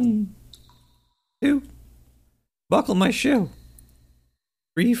 1, 2. Buckle my shoe.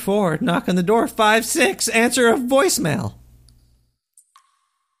 3, 4. Knock on the door. 5, 6. Answer a voicemail.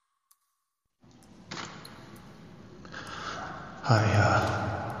 Hi,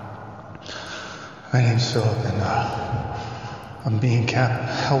 my name's Philip, and I'm being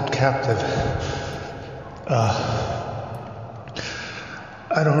held captive. I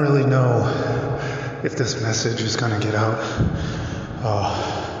don't really know if this message is gonna get out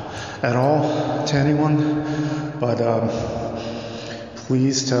at all to anyone, but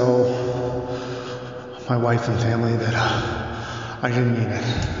please tell my wife and family that I didn't mean it.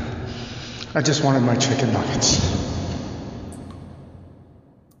 I just wanted my chicken nuggets.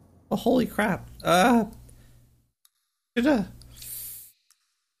 Oh, holy crap. You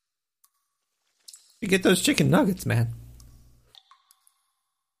get those chicken nuggets, man.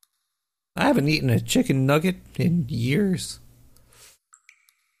 I haven't eaten a chicken nugget in years.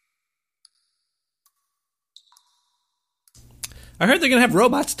 I heard they're going to have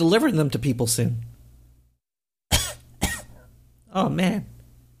robots delivering them to people soon. Oh, man.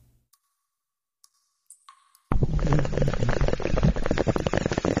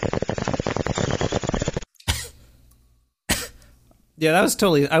 Yeah, that was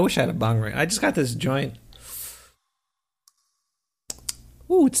totally... I wish I had a bong right. I just got this joint.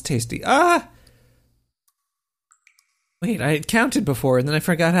 Ooh, it's tasty. Wait, I had counted before, and then I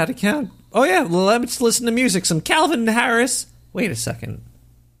forgot how to count. Oh, yeah, well, let's listen to music. Some Calvin Harris. Wait a second.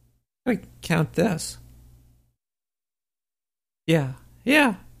 How do I count this? Yeah.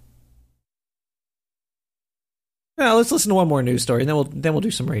 Now, let's listen to one more news story, and then we'll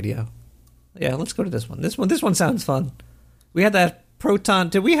do some radio. Yeah, let's go to this one. This one sounds fun. We had that Proton.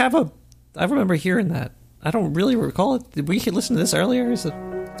 Did we have a... I remember hearing that. I don't really recall it. Did we listen to this earlier?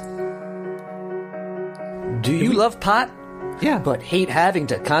 Do you love pot? Yeah. But hate having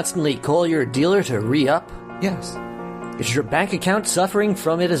to constantly call your dealer to re-up? Yes. Is your bank account suffering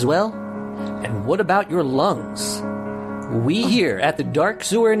from it as well? And what about your lungs? We here at the Dark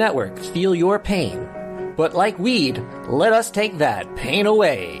Sewer Network feel your pain. But like weed, let us take that pain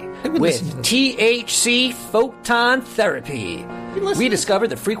away with THC Photon Therapy. We discovered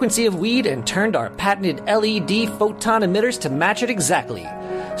the frequency of weed and turned our patented LED photon emitters to match it exactly.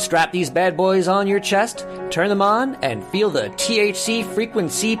 Strap these bad boys on your chest, turn them on, and feel the THC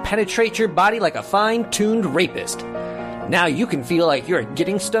frequency penetrate your body like a fine-tuned rapist. Now you can feel like you're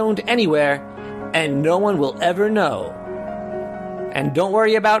getting stoned anywhere, and no one will ever know. And don't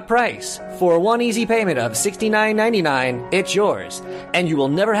worry about price. For one easy payment of $69.99, it's yours, and you will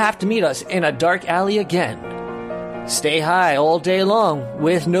never have to meet us in a dark alley again. Stay high all day long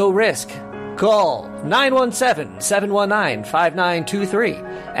with no risk. Call 917-719-5923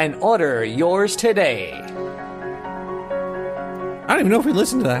 and order yours today. I don't even know if we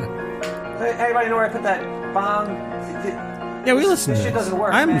listened to that. Hey, anybody know where I put that bong? Yeah, we listen to This shit news. doesn't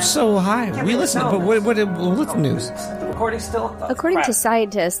work, I'm man. so high. We listen, but what's the news? The recording's still... According to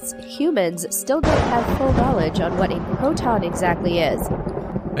scientists, humans still don't have full knowledge on what a proton exactly is.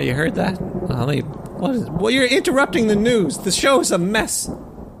 Oh, you heard that? Well, you're interrupting the news. The show is a mess.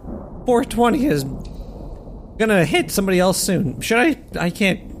 420 is gonna hit somebody else soon. Should I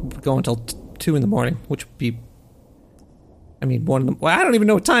can't go until 2 in the morning, which would be... 1 in the... Well, I don't even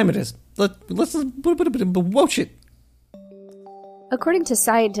know what time it is. Let's watch it. According to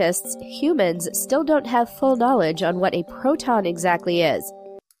scientists, humans still don't have full knowledge on what a proton exactly is.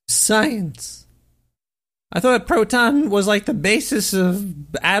 Science. I thought proton was like the basis of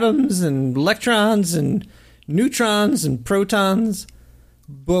atoms and electrons and neutrons and protons,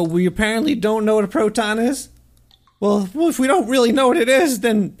 but we apparently don't know what a proton is? Well, if we don't really know what it is,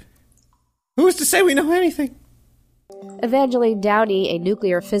 then who's to say we know anything? Evangeline Downey, a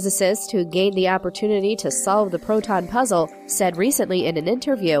nuclear physicist who gained the opportunity to solve the proton puzzle, said recently in an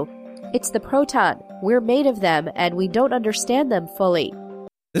interview, "It's the proton. We're made of them, and we don't understand them fully."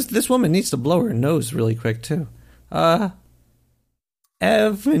 This woman needs to blow her nose really quick, too. Evangeline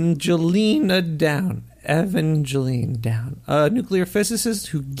Down, a nuclear physicist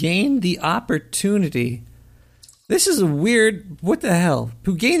who gained the opportunity... This is a weird... What the hell?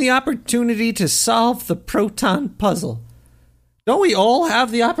 Who gained the opportunity to solve the proton puzzle. Don't we all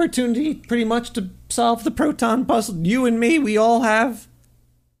have the opportunity, pretty much, to solve the proton puzzle? You and me, we all have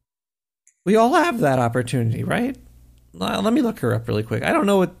that opportunity, right? Let me look her up really quick. I don't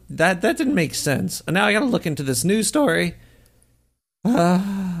know what... That didn't make sense. And now I gotta look into this news story.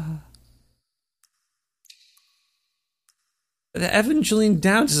 Evangeline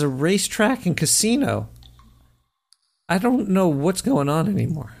Downs is a racetrack and casino. I don't know what's going on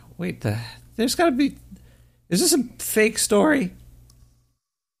anymore. Wait, there's gotta be... Is this a fake story?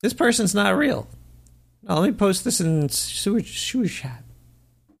 This person's not real. No, let me post this in sewer chat.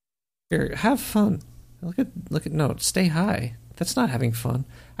 Here, have fun. Look at no, stay high. That's not having fun.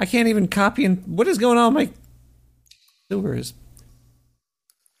 I can't even copy and... What is going on with my sewers?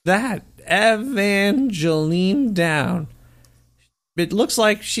 That Evangeline Down. It looks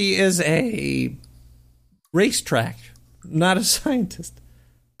like she is a racetrack, not a scientist.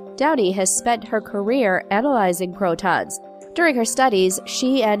 Downey has spent her career analyzing protons. During her studies,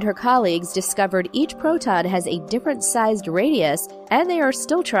 she and her colleagues discovered each proton has a different sized radius, and they are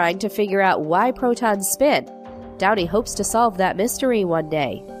still trying to figure out why protons spin. Downey hopes to solve that mystery one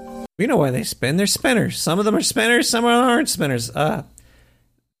day. We know why they spin. They're spinners. Some of them are spinners, some of them aren't spinners.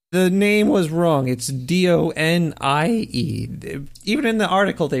 The name was wrong. It's DONIE. Even in the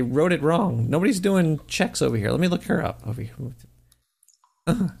article, they wrote it wrong. Nobody's doing checks over here. Let me look her up over here.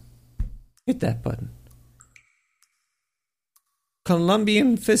 Hit that button.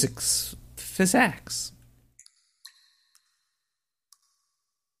 Colombian physics.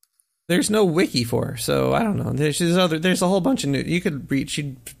 There's no wiki for her, so I don't know. There's a whole bunch of new... You could read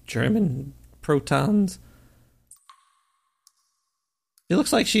German protons. It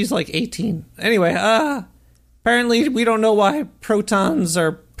looks like she's like 18. Anyway, apparently we don't know why protons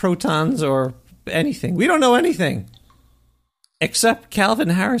are protons or anything. We don't know anything. Except Calvin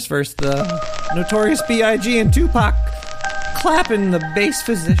Harris versus the Notorious B.I.G. and Tupac clapping the bass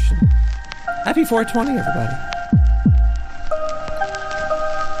physician. Happy 420, everybody.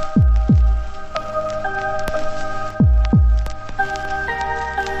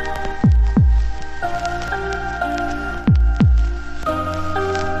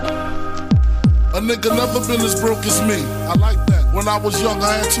 A nigga never been as broke as me. I like that. When I was young,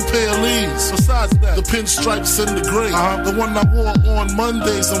 I had 2 pair of leaves. Besides that, the pinstripes and the gray. The one I wore on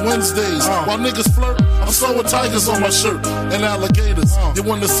Mondays and Wednesdays. While niggas flirt, I'm sewing tigers on my shirt and alligators. You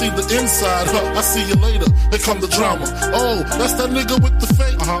wanna see the inside? I see you later. Here come the drama. Oh, that's that nigga with the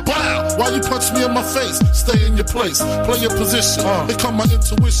fake. Wow, why you punch me in my face? Stay in your place, play your position. Here come my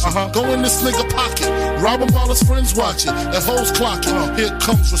intuition. Go in this nigga pocket, rob him while his friends watching. And hoes clocking. Here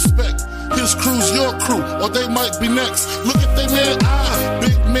comes respect. His crew's your crew, or they might be next. Look at they man eye.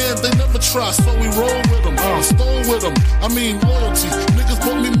 Big man, they never try, so we roll with them. Stole with them, I mean loyalty. Niggas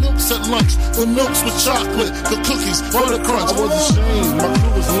bought me milks at lunch. The milks with chocolate, the cookies, butter crunch. I wasn't ashamed, my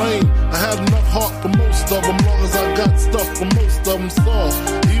crew was lame. I had enough heart for most of them, long as I got stuff for most of them soft.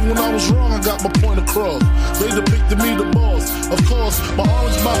 Even when I was wrong, I got my point across. They depicted me the boss. Of course, my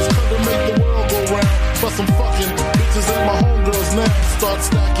orange box could make the world go round. Plus I'm fucking bitches and my homegirls now. Start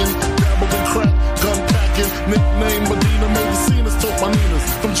stacking, dabbled in crack, gun packing. Nickname Medina, Medicinas, took my Ninas.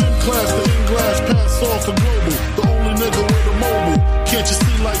 From gym class to in-glass, pass off for global. The only nigga with a mobile. Can't you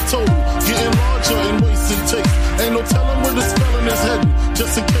see like total? Getting larger and wasting taste. Ain't no telling where the spelling is heading.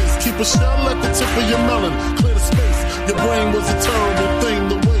 Just in case, keep a shell at the tip of your melon. Clear the space. Your brain was a terrible thing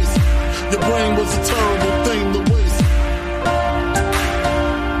to waste. Your brain was a terrible thing to waste.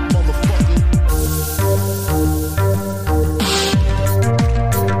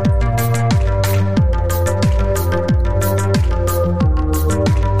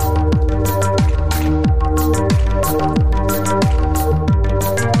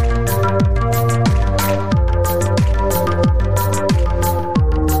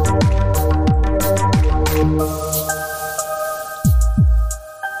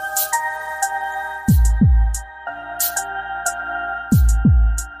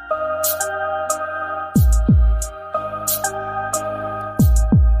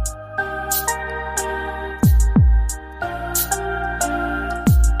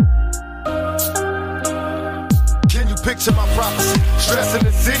 Picture my prophecy, stress in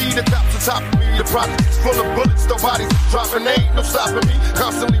the city, the cops on top of me. The project is full of bullets, no bodies dropping, there ain't no stopping me.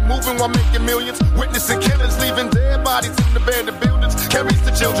 Constantly moving while making millions, witnessing killings, leaving dead bodies in abandoned buildings. Carries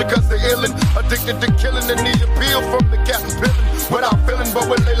the children cause they're illin', addicted to killing and need appeal from the caterpillar. Without feeling, but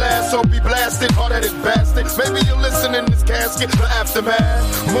when they last, so be blasted, hard-headed bastard. Maybe you'll listen in this casket, the aftermath.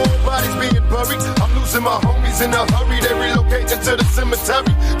 More bodies being buried, I'm losing my homies in a hurry. They relocating to the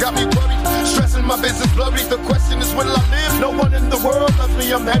cemetery, got me worried, stressing my business blurry. The question is, will I live? No one in the world loves me,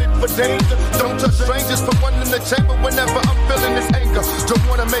 I'm headed for danger. Don't touch strangers, put one in the chamber whenever I'm feeling this anger. Don't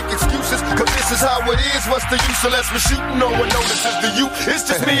wanna make excuses, cause this is how it is. What's the use unless we're shooting? No one notices the you. It's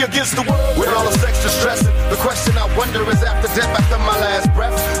just me against the world. With all the sex distressing, the question I wonder is after death, after my last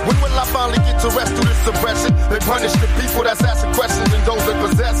breath, when will I finally get to rest through this suppression? They punish the people that's asking questions and those that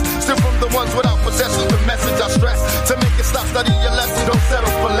possess. Still from the ones without possessions, the message I stress. To make it stop, study your lesson, don't settle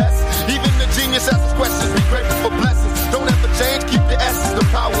for less. Even the genius asks questions, be grateful for blessings. Don't ever change, keep the essence. The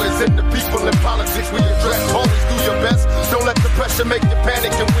power is in the people in politics we address. Always do your best, don't let the pressure make you panic.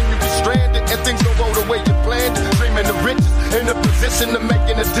 And when you get stranded and things don't go the way you planned, dreaming the riches in a position of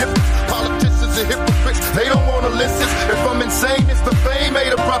making a difference. Politicians and hypocrites, they don't want to listen. If I'm insane, it's the fame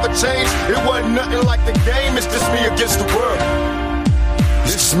made a proper change. It wasn't nothing like the game, it's just me against the world.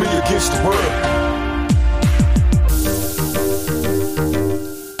 It's me against the world.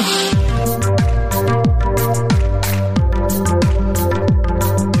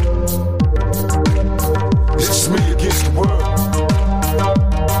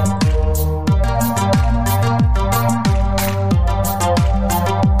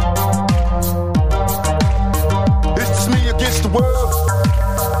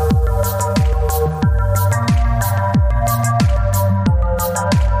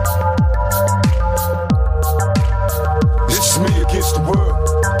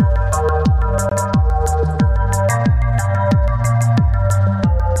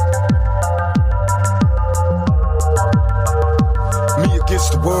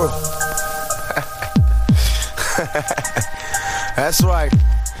 That's right.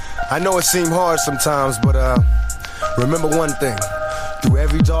 I know it seems hard sometimes, but remember one thing. Through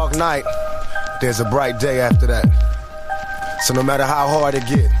every dark night, there's a bright day after that. So no matter how hard it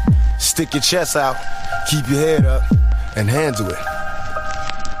get, stick your chest out, keep your head up, and handle it.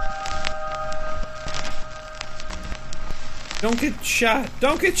 Don't get shot.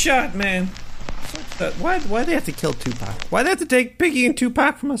 Don't get shot, man. Why do they have to kill Tupac? Why do they have to take Biggie and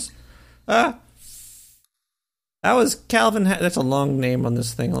Tupac from us? That was Calvin. That's a long name on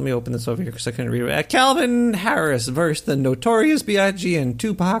this thing. Let me open this over here because I couldn't read it. Calvin Harris versus the Notorious B.I.G. and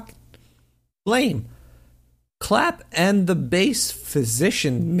Tupac. Blame. Clap and the Bass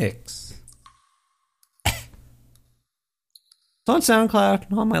Physician Mix. It's on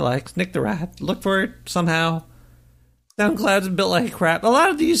SoundCloud, on my likes. Nick the Rat. Look for it somehow. SoundCloud's built like crap. A lot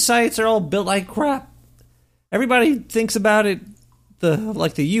of these sites are all built like crap. Everybody thinks about it.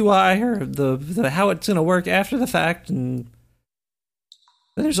 The UI or the how it's gonna work after the fact, and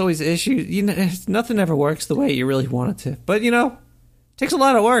there's always issues. Nothing ever works the way you really want it to. But it takes a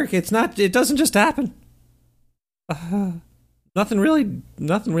lot of work. It doesn't just happen. Nothing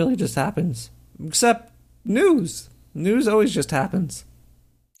really just happens except news. News always just happens.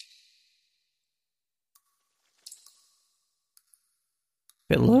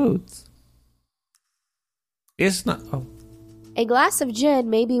 It loads. It's not. Oh. A glass of gin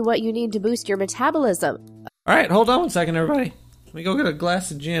may be what you need to boost your metabolism. Alright, hold on one second, everybody. Let me go get a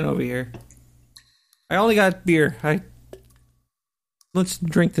glass of gin over here. I only got beer. Let's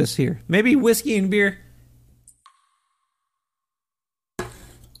drink this here. Maybe whiskey and beer.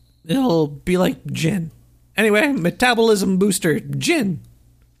 It'll be like gin. Anyway, metabolism booster, gin.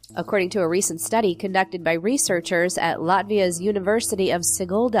 According to a recent study conducted by researchers at Latvia's University of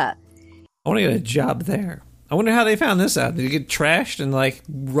Sigulda. I want to get a job there. I wonder how they found this out. Did it get trashed and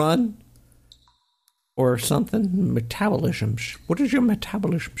run? or something. Metabolism. What is your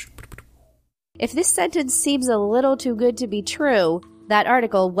metabolism? If this sentence seems a little too good to be true, that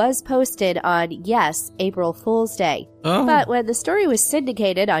article was posted on, yes, April Fool's Day. Oh. But when the story was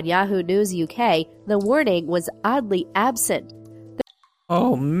syndicated on Yahoo News UK, the warning was oddly absent.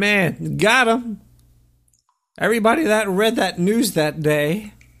 Oh, man. Got him. Everybody that read that news that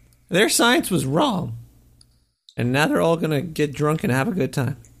day, their science was wrong. And now they're all going to get drunk and have a good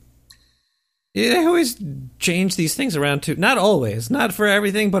time. Yeah, they always change these things around too. Not always. Not for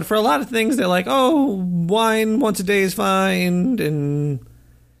everything, but for a lot of things, they're like, oh, wine once a day is fine. And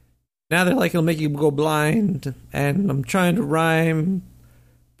now they're like, it'll make you go blind. And I'm trying to rhyme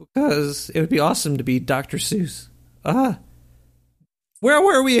because it would be awesome to be Dr. Seuss. Where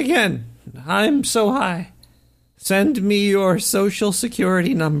were we again? I'm so high. Send me your social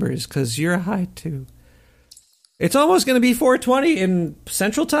security numbers because you're high too. It's almost going to be 4:20 in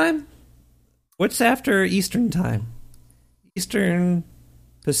Central Time. What's after Eastern Time? Eastern,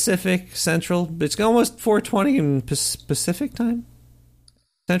 Pacific, Central. It's almost 4:20 in Pacific Time?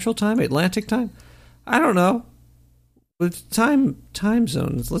 Central Time? Atlantic Time? I don't know. With time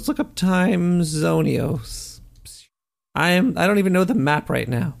zones. Let's look up Time Zonios. I don't even know the map right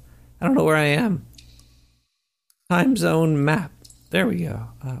now. I don't know where I am. Time zone map. There we go.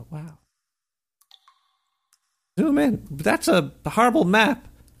 Wow. Zoom in. That's a horrible map.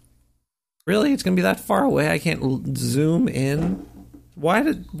 Really? It's going to be that far away? I can't zoom in? Why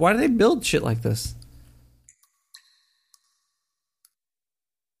do they build shit like this?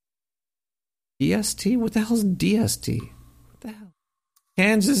 DST? What the hell is DST? What the hell?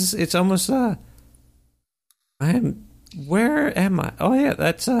 Kansas, it's almost, where am I? Oh yeah,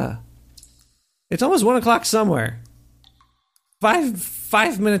 that's, it's almost 1 o'clock somewhere.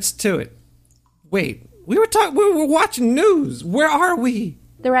 5 minutes to it. Wait, we were watching news. Where are we?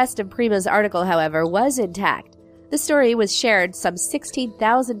 The rest of Prima's article, however, was intact. The story was shared some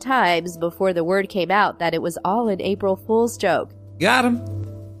 16,000 times before the word came out that it was all an April Fool's joke. Got him.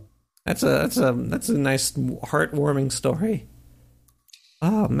 That's a nice, heartwarming story.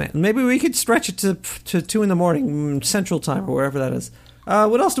 Oh man, maybe we could stretch it to 2 in the morning Central Time or wherever that is.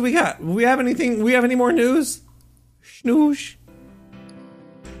 What else do we got? We have anything? We have any more news? Snoosh.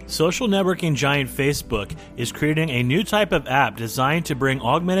 Social networking giant Facebook is creating a new type of app designed to bring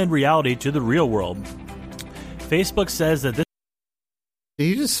augmented reality to the real world. Facebook says that this... Did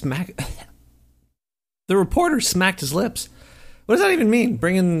you just smack... The reporter smacked his lips. What does that even mean?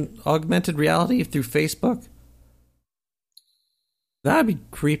 Bringing augmented reality through Facebook? That'd be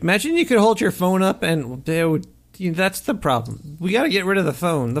creep. Imagine you could hold your phone up and they would... That's the problem. We gotta get rid of the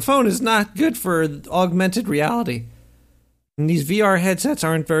phone. The phone is not good for augmented reality. And these VR headsets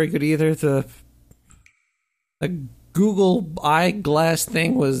aren't very good either. The Google eyeglass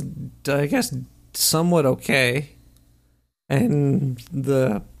thing was, I guess, somewhat okay. And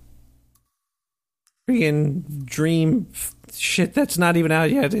the freaking dream shit that's not even out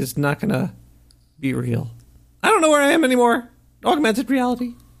yet is not gonna be real. I don't know where I am anymore. Augmented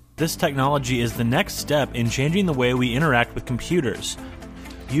reality. This technology is the next step in changing the way we interact with computers.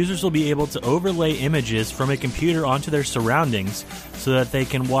 Users will be able to overlay images from a computer onto their surroundings so that they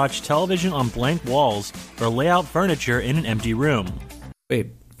can watch television on blank walls or lay out furniture in an empty room.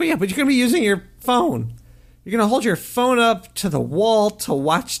 Wait, but you're going to be using your phone. You're going to hold your phone up to the wall to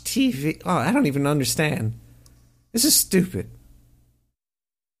watch TV. Oh, I don't even understand. This is stupid.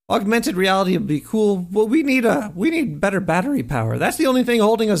 Augmented reality would be cool. Well, we need better battery power. That's the only thing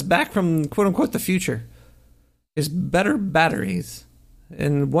holding us back from quote unquote the future. Is better batteries.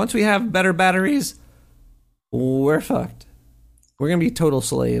 And once we have better batteries, we're fucked. We're going to be total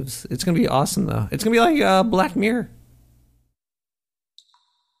slaves. It's going to be awesome, though. It's going to be like Black Mirror.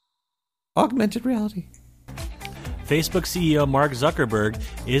 Augmented reality. Facebook CEO Mark Zuckerberg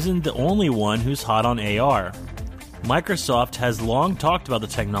isn't the only one who's hot on AR. Microsoft has long talked about the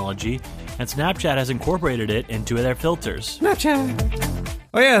technology, and Snapchat has incorporated it into their filters. Snapchat!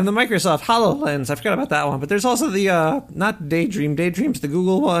 Oh yeah, and the Microsoft HoloLens. I forgot about that one. But there's also the, not Daydream. Daydream's the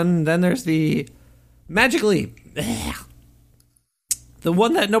Google one. Then there's the Magic Leap. The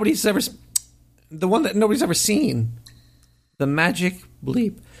one that nobody's ever seen. The Magic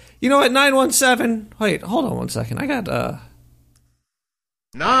Leap. You know what, 917... Wait, hold on one second. I got,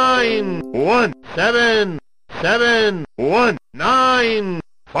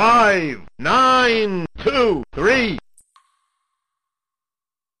 917195923.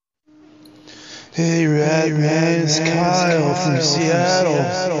 Hey, Rat Man, it's Kyle from Seattle.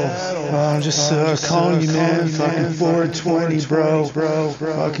 I'm just calling you, man. Fucking 420, bro.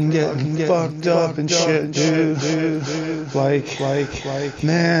 Fucking getting fucked up and shit, dude. Like,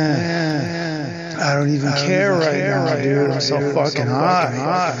 man. I don't even care right now, dude. I'm so fucking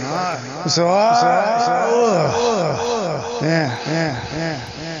high. So yeah.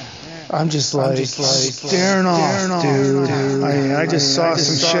 I'm just like staring off, dude. I just saw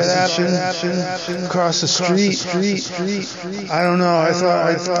some shit happen across the street. I don't know. I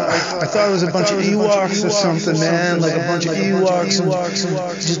thought it was a bunch of Ewoks or something, man. Like a bunch of Ewoks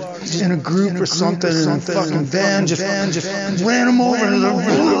just in a group or something, and a fucking van just ran them over.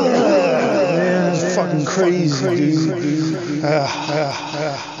 Man, it's fucking crazy, dude.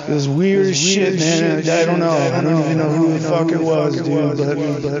 It was weird as shit, man. I don't know. I don't even know who the fuck it was, dude.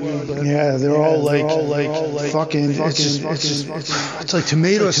 But yeah, they're all like fucking. It's like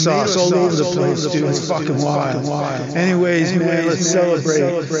tomato sauce all over the place, dude. It's fucking wild. Anyways, man, let's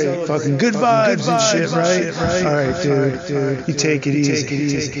celebrate. Fucking good vibes and shit, right? All right, dude. You take it easy.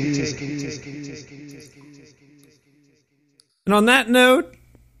 And on that note,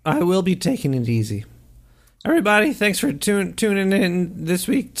 I will be taking it easy. Everybody, thanks for tuning in this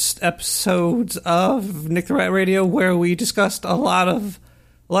week's episodes of Nick the Rat Radio, where we discussed a lot of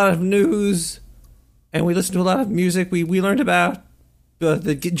news, and we listened to a lot of music. We learned about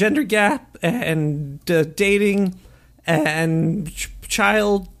the gender gap and dating and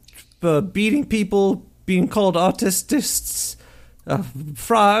child beating people, being called autistists,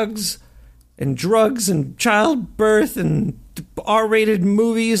 frogs, and drugs and childbirth and R-rated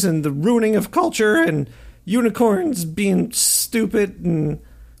movies and the ruining of culture and unicorns being stupid, and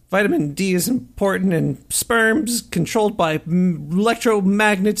vitamin D is important, and sperms controlled by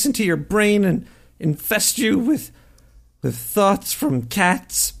electromagnets into your brain and infest you with thoughts from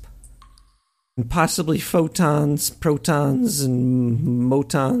cats, and possibly photons, protons, and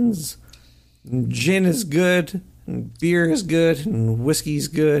motons. And gin is good, and beer is good, and whiskey's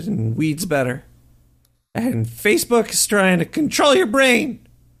good, and weed's better. And Facebook is trying to control your brain.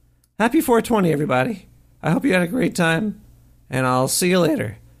 Happy 420, everybody. I hope you had a great time, and I'll see you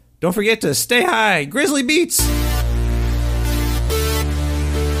later. Don't forget to stay high. Grizzly Beats!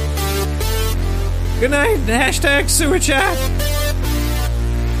 Good night. Hashtag sewer chat.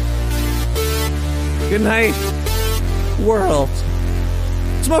 Good night, world.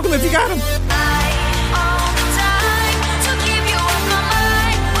 Smoke them if you got them.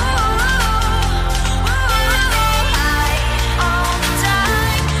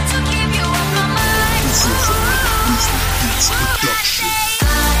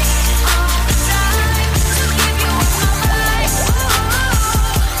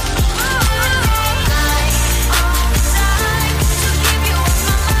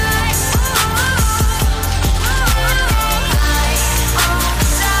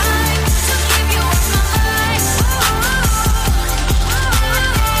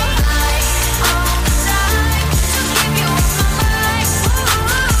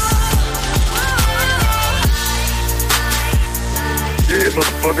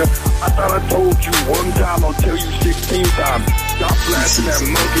 Motherfucker, I thought I told you one time, I'll tell you 16 times. Stop blasting that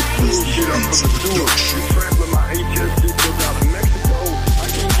monkey bullshit up from the sewer. You trampling my HSC goes out of Mexico. I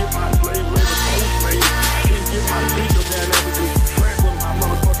can't get my slave labor post-made. I can't get my legal down there because you trampling my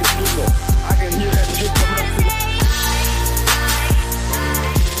motherfucking sewer. I can hear that shit coming up to the...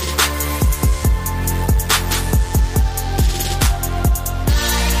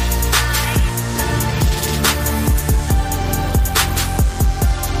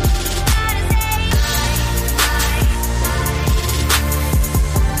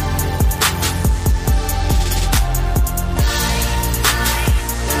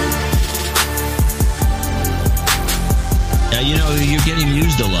 You know, you're getting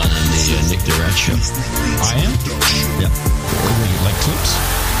used a lot on the Nick the Rat Show. I am? Yeah. Like clips?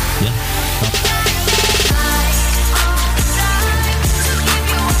 Yeah.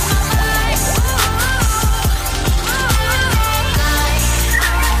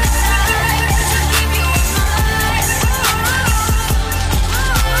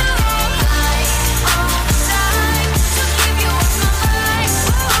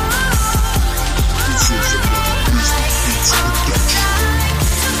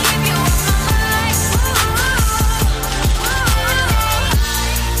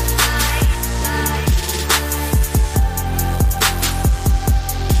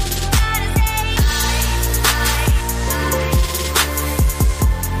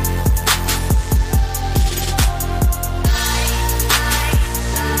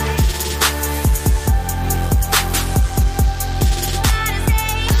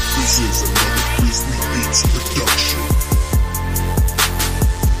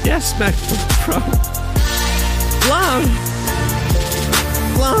 Yes, MacBook Pro. Long.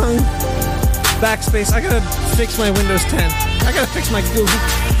 Backspace. I gotta fix my Windows 10. I gotta fix my Google.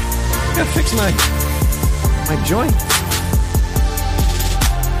 Gotta fix my joint.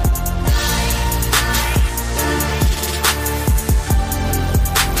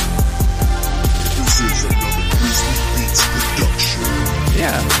 This is another Grizzly Beats production.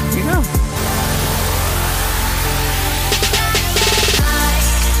 Yeah, you know.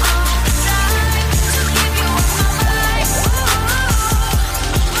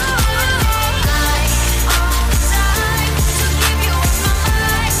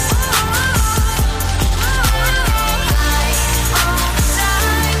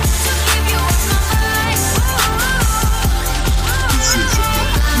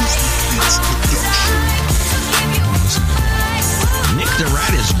 Nick the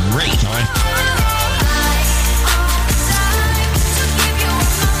Rat is great.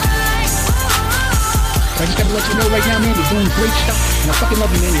 I just gotta let you know right now, man, you're doing great stuff, and I fucking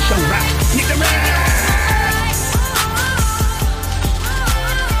love you, man. You're so rock. Nick the Rat!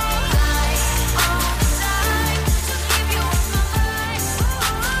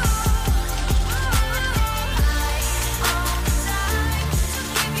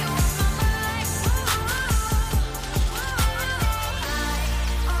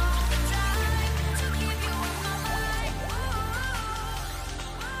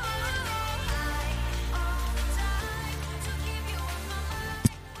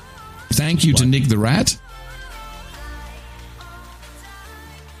 Thank you to Nick the Rat.